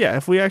game. Yeah,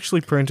 if we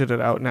actually printed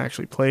it out and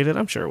actually played it,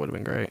 I'm sure it would have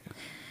been great.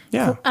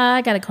 Yeah.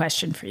 I got a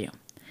question for you.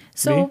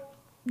 So, Me?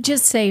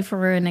 just say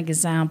for an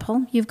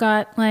example, you've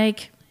got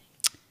like,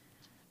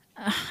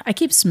 I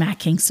keep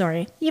smacking,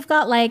 sorry. You've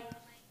got like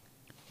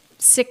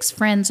 6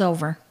 friends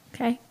over,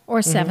 okay?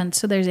 Or 7.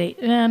 So there's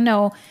 8.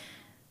 No,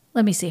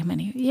 let me see how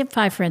many. You have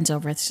 5 friends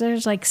over. So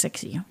there's like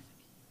 6 of you.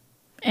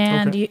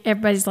 And Okay.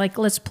 everybody's like,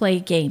 let's play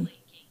a game.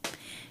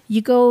 You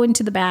go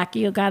into the back,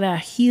 you got a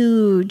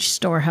huge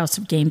storehouse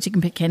of games. You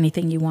can pick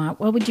anything you want.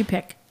 What would you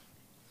pick?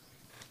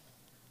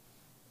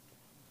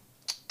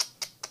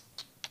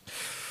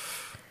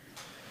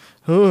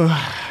 You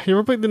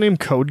ever played the name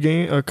Code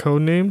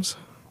Names?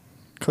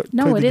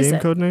 No, played what the is game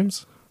it? Code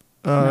Names?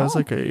 No. It's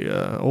like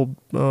a old,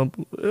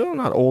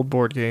 not old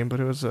board game, but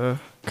it was a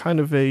kind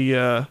of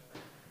a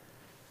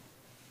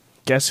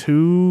Guess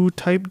Who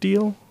type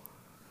deal.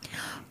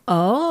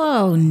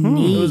 Oh,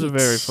 neat. It was a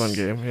very fun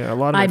game. Yeah, a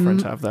lot of my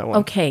friends have that one.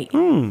 Okay.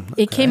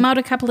 It came out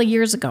a couple of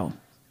years ago.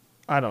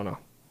 I don't know.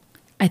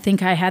 I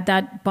think I had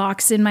that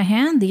box in my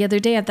hand the other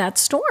day at that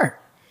store.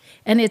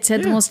 And it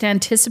said the Yeah. most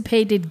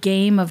anticipated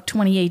game of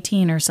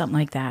 2018 or something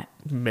like that.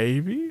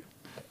 Maybe.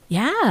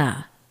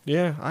 Yeah.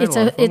 Yeah, I It's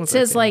had a lot of fun it with that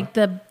says game. like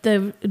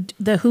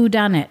the who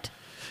done it.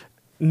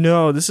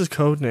 No, this is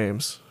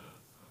Codenames.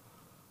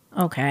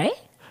 Okay.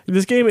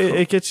 This game,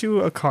 it gets you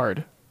a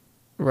card,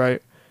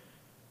 right?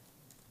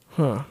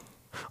 Huh.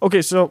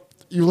 Okay, so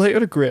you lay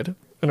out a grid,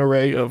 an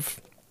array of,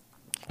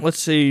 let's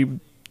say,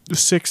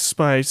 6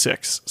 by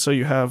 6. So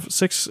you have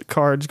 6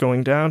 cards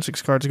going down,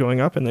 6 cards going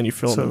up, and then you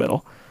fill in So- the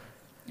middle.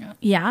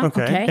 Yeah.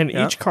 Okay. Okay. And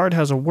Yeah. each card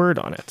has a word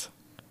on it.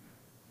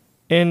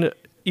 And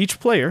each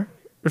player,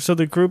 or so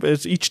the group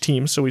is each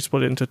team, so we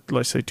split it into,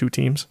 let's say, 2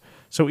 teams.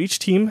 So each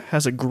team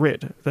has a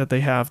grid that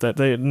they have that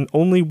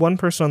only one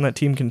person on that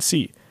team can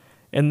see.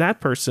 And that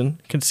person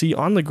can see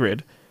on the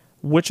grid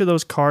which of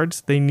those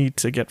cards they need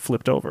to get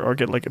flipped over or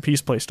get like a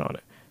piece placed on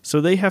it. So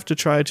they have to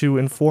try to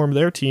inform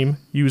their team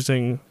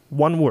using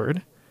one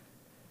word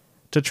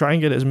to try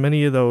and get as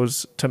many of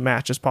those to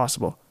match as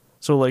possible.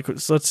 So like,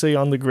 let's say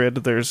on the grid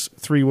there's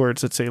 3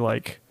 words that say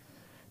like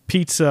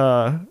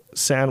pizza,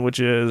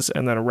 sandwiches,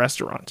 and then a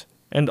restaurant.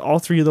 And all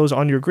 3 of those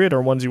on your grid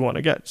are ones you want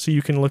to get. So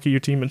you can look at your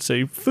team and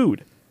say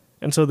food.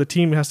 And so the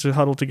team has to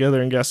huddle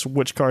together and guess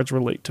which cards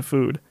relate to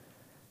food.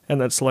 And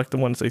then select the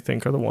ones they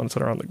think are the ones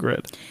that are on the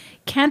grid.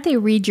 Can't they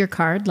read your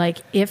card? Like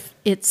if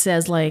it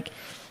says like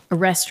a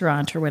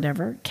restaurant or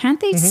whatever, can't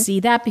they see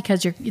that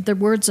because the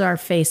words are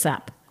face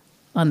up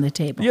on the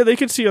table? Yeah, they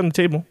can see on the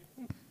table.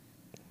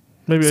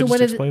 Maybe So I what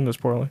just is- explained this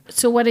poorly.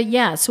 So what?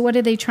 So what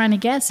are they trying to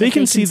guess? They if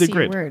can see the a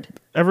grid. word?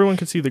 Everyone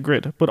can see the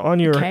grid, but on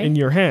your Okay. in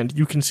your hand,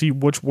 you can see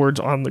which words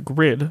on the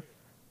grid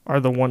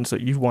are the ones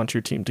that you want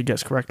your team to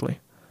guess correctly.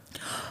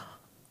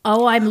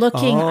 Oh, I'm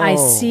looking. I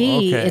Oh,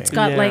 see. okay. It's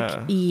got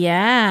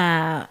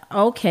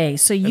Okay,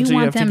 so you And so you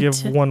want have to them give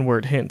to. one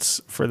word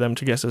hints for them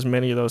to guess as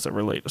many of those that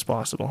relate as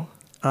possible.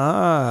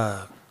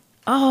 Ah,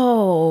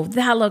 Oh,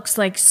 that looks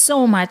like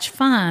so much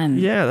fun.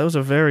 Yeah, that was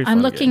a very fun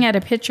I'm looking game. at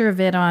a picture of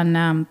it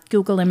on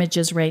Google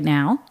Images right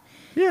now.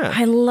 Yeah.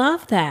 I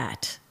love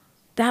that.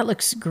 That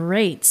looks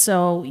great.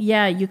 So,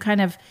 yeah,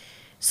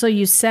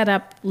 you set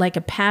up like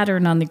a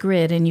pattern on the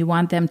grid and you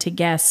want them to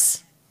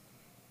guess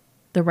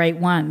the right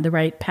one, the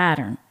right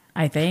pattern,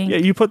 I think. Yeah,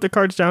 you put the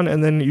cards down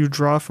and then you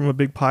draw from a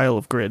big pile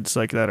of grids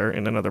like that are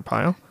in another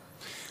pile.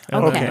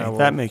 And Okay. then,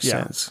 that makes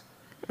yeah. sense.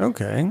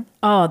 Okay.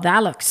 Oh,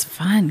 that looks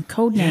fun.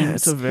 Code names. Yeah,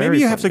 it's a very Maybe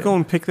you fun have to game. go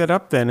and pick that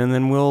up then, and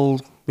then we'll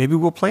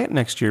play it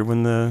next year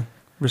when the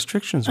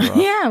restrictions are off.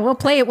 Yeah, we'll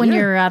play it when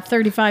you're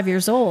 35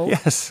 years old.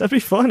 Yes, That'd be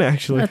fun,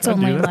 actually. That's I'd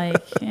do only that.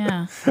 like,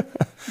 yeah.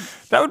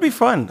 that would be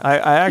fun. I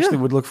actually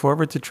Yeah. would look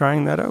forward to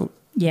trying that out.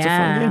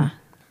 Yeah. game.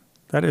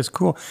 That is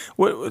cool.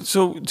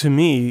 So to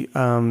me,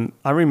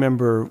 I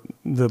remember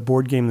the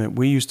board game that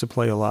we used to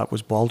play a lot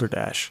was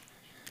Balderdash.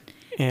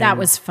 And That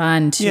was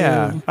fun too.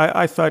 yeah.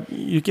 I thought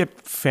you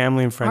get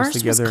family and friends Ours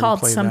together was called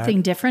and play something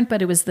that. different,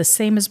 but it was the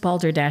same as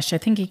Balderdash. I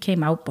think it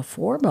came out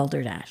before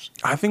Balderdash.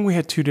 I think we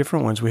had 2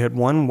 different ones. We had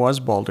one was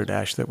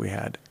Balderdash that we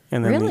had,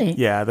 and then Really?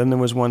 then there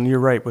was one. You're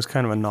right, was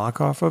kind of a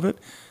knockoff of it,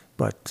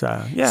 but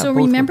yeah. So both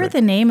were remember good.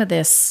 the name of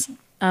this.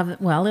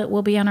 Well, it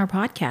will be on our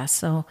podcast.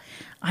 So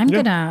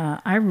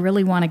I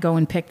really want to go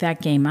and pick that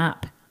game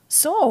up.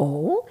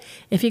 So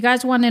if you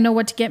guys want to know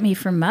what to get me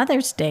for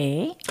Mother's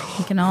Day,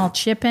 you can all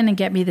chip in and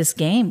get me this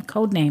game,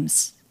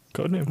 Codenames.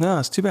 Codename. No,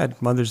 it's too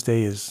bad. Mother's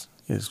Day is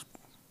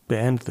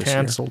banned this year.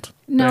 Cancelled.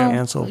 No,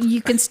 Canceled.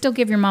 you can still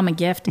give your mom a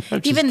gift.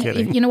 I'm just Even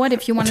kidding. if, you know what,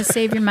 if you want to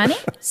save your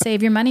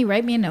money,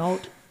 write me a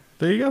note.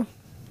 There you go.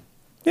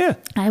 Yeah.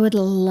 I would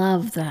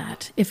love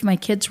that if my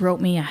kids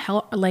wrote me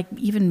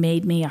even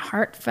made me a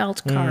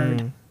heartfelt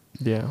card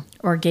Yeah.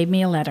 or gave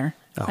me a letter.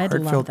 A I'd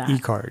love heartfelt that.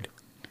 e-card.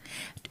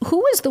 Who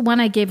was the one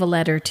I gave a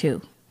letter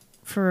to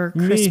for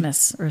Me.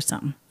 Christmas or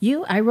something?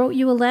 You? I wrote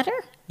you a letter?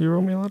 You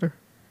wrote me a letter.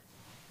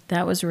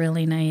 That was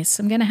really nice.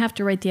 I'm going to have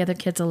to write the other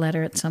kids a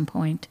letter at some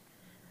point.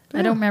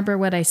 I don't remember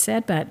what I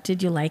said, but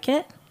did you like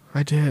it?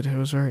 I did. It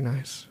was very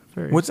nice.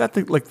 Very. What's that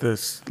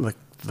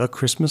the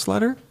Christmas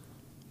letter?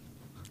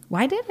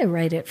 Why did I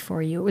write it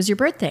for you? It was your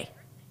birthday.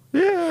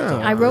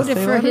 Yeah. I wrote it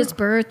birthday for letter? his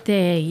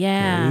birthday.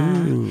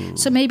 Yeah.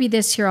 So maybe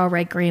this year I'll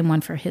write Graham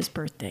one for his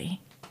birthday.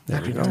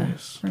 That'd be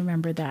nice.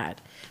 Remember that.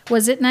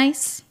 Was it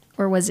nice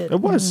or was it? It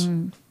was.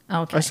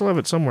 Okay. I still have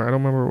it somewhere. I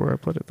don't remember where I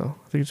put it though.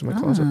 I think it's in my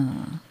closet.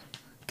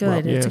 Good. Well,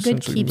 It's a yeah, good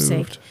since we keepsake.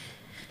 moved.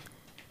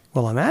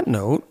 Well, on that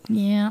note,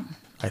 Yeah.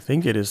 I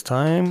think it is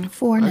time.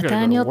 For gotta go to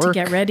Nathaniel to work.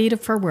 get ready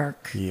for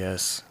work.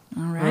 Yes.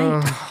 All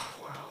right.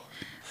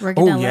 We're Oh,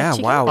 gonna yeah, let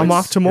you wow. go. I'm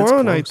It's- off tomorrow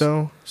it's night close.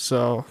 though.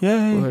 So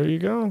Yay. well, there you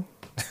go.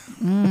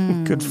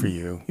 Good for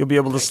you. You'll be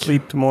able to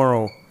sleep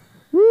tomorrow.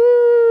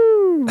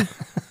 Woo!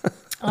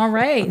 All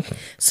right.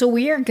 So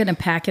we are going to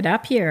pack it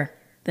up here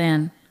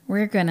then.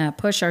 We're going to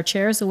push our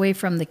chairs away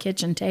from the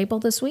kitchen table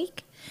this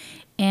week.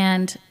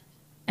 And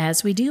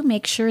as we do,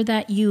 make sure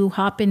that you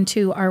hop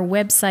into our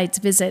websites,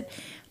 visit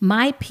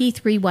My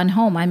P31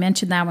 Home. I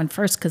mentioned that one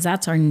first because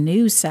that's our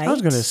new site. I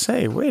was going to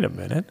say, wait a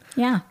minute.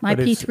 Yeah, But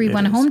it's-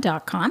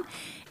 myp31home.com.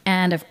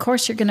 And of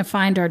course, you're going to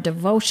find our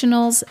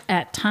devotionals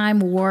at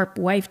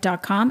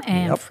timewarpwife.com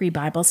and Yep. free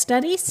Bible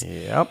studies.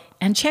 Yep.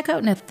 And check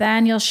out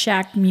Nathaniel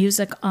Shack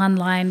Music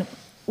online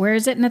Where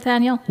is it,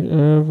 Nathaniel?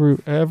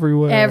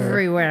 Everywhere.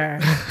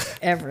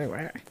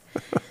 Everywhere.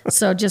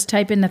 So just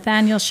type in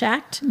Nathaniel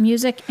Schacht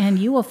music and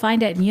you will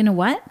find it. And you know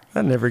what?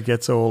 That never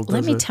gets old,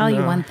 Let does me it? tell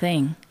you one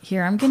thing.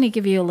 Here, I'm going to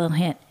give you a little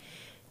hint.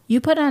 You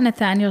put on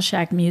Nathaniel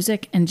Schacht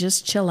music and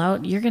just chill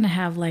out. You're going to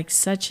have like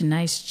such a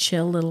nice,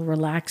 chill, little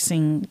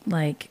relaxing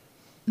like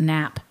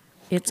nap.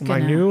 It's My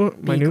going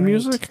to new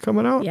music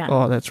coming out? Yeah.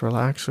 Oh, that's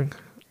relaxing.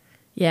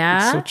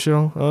 Yeah. It's so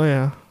chill. Oh,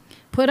 yeah.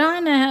 Put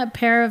on a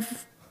pair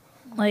of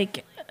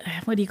like,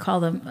 what do you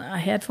call them?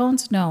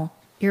 Headphones? No,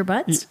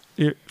 earbuds.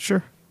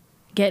 Sure.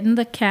 Get in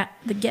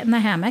the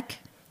hammock.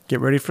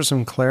 Get ready for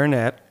some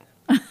clarinet.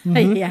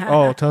 Yeah.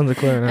 Oh, tons of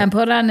clarinet. And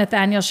put on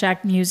Nathaniel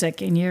Schacht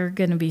music, and you're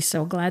going to be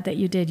so glad that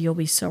you did. You'll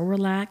be so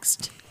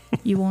relaxed.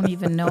 You won't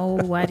even know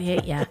what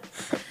hit you.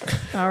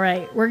 All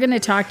right. We're going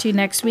to talk to you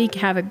next week.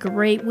 Have a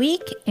great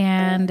week,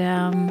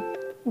 and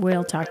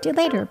we'll talk to you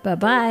later.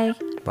 Bye-bye.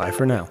 Bye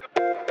for now.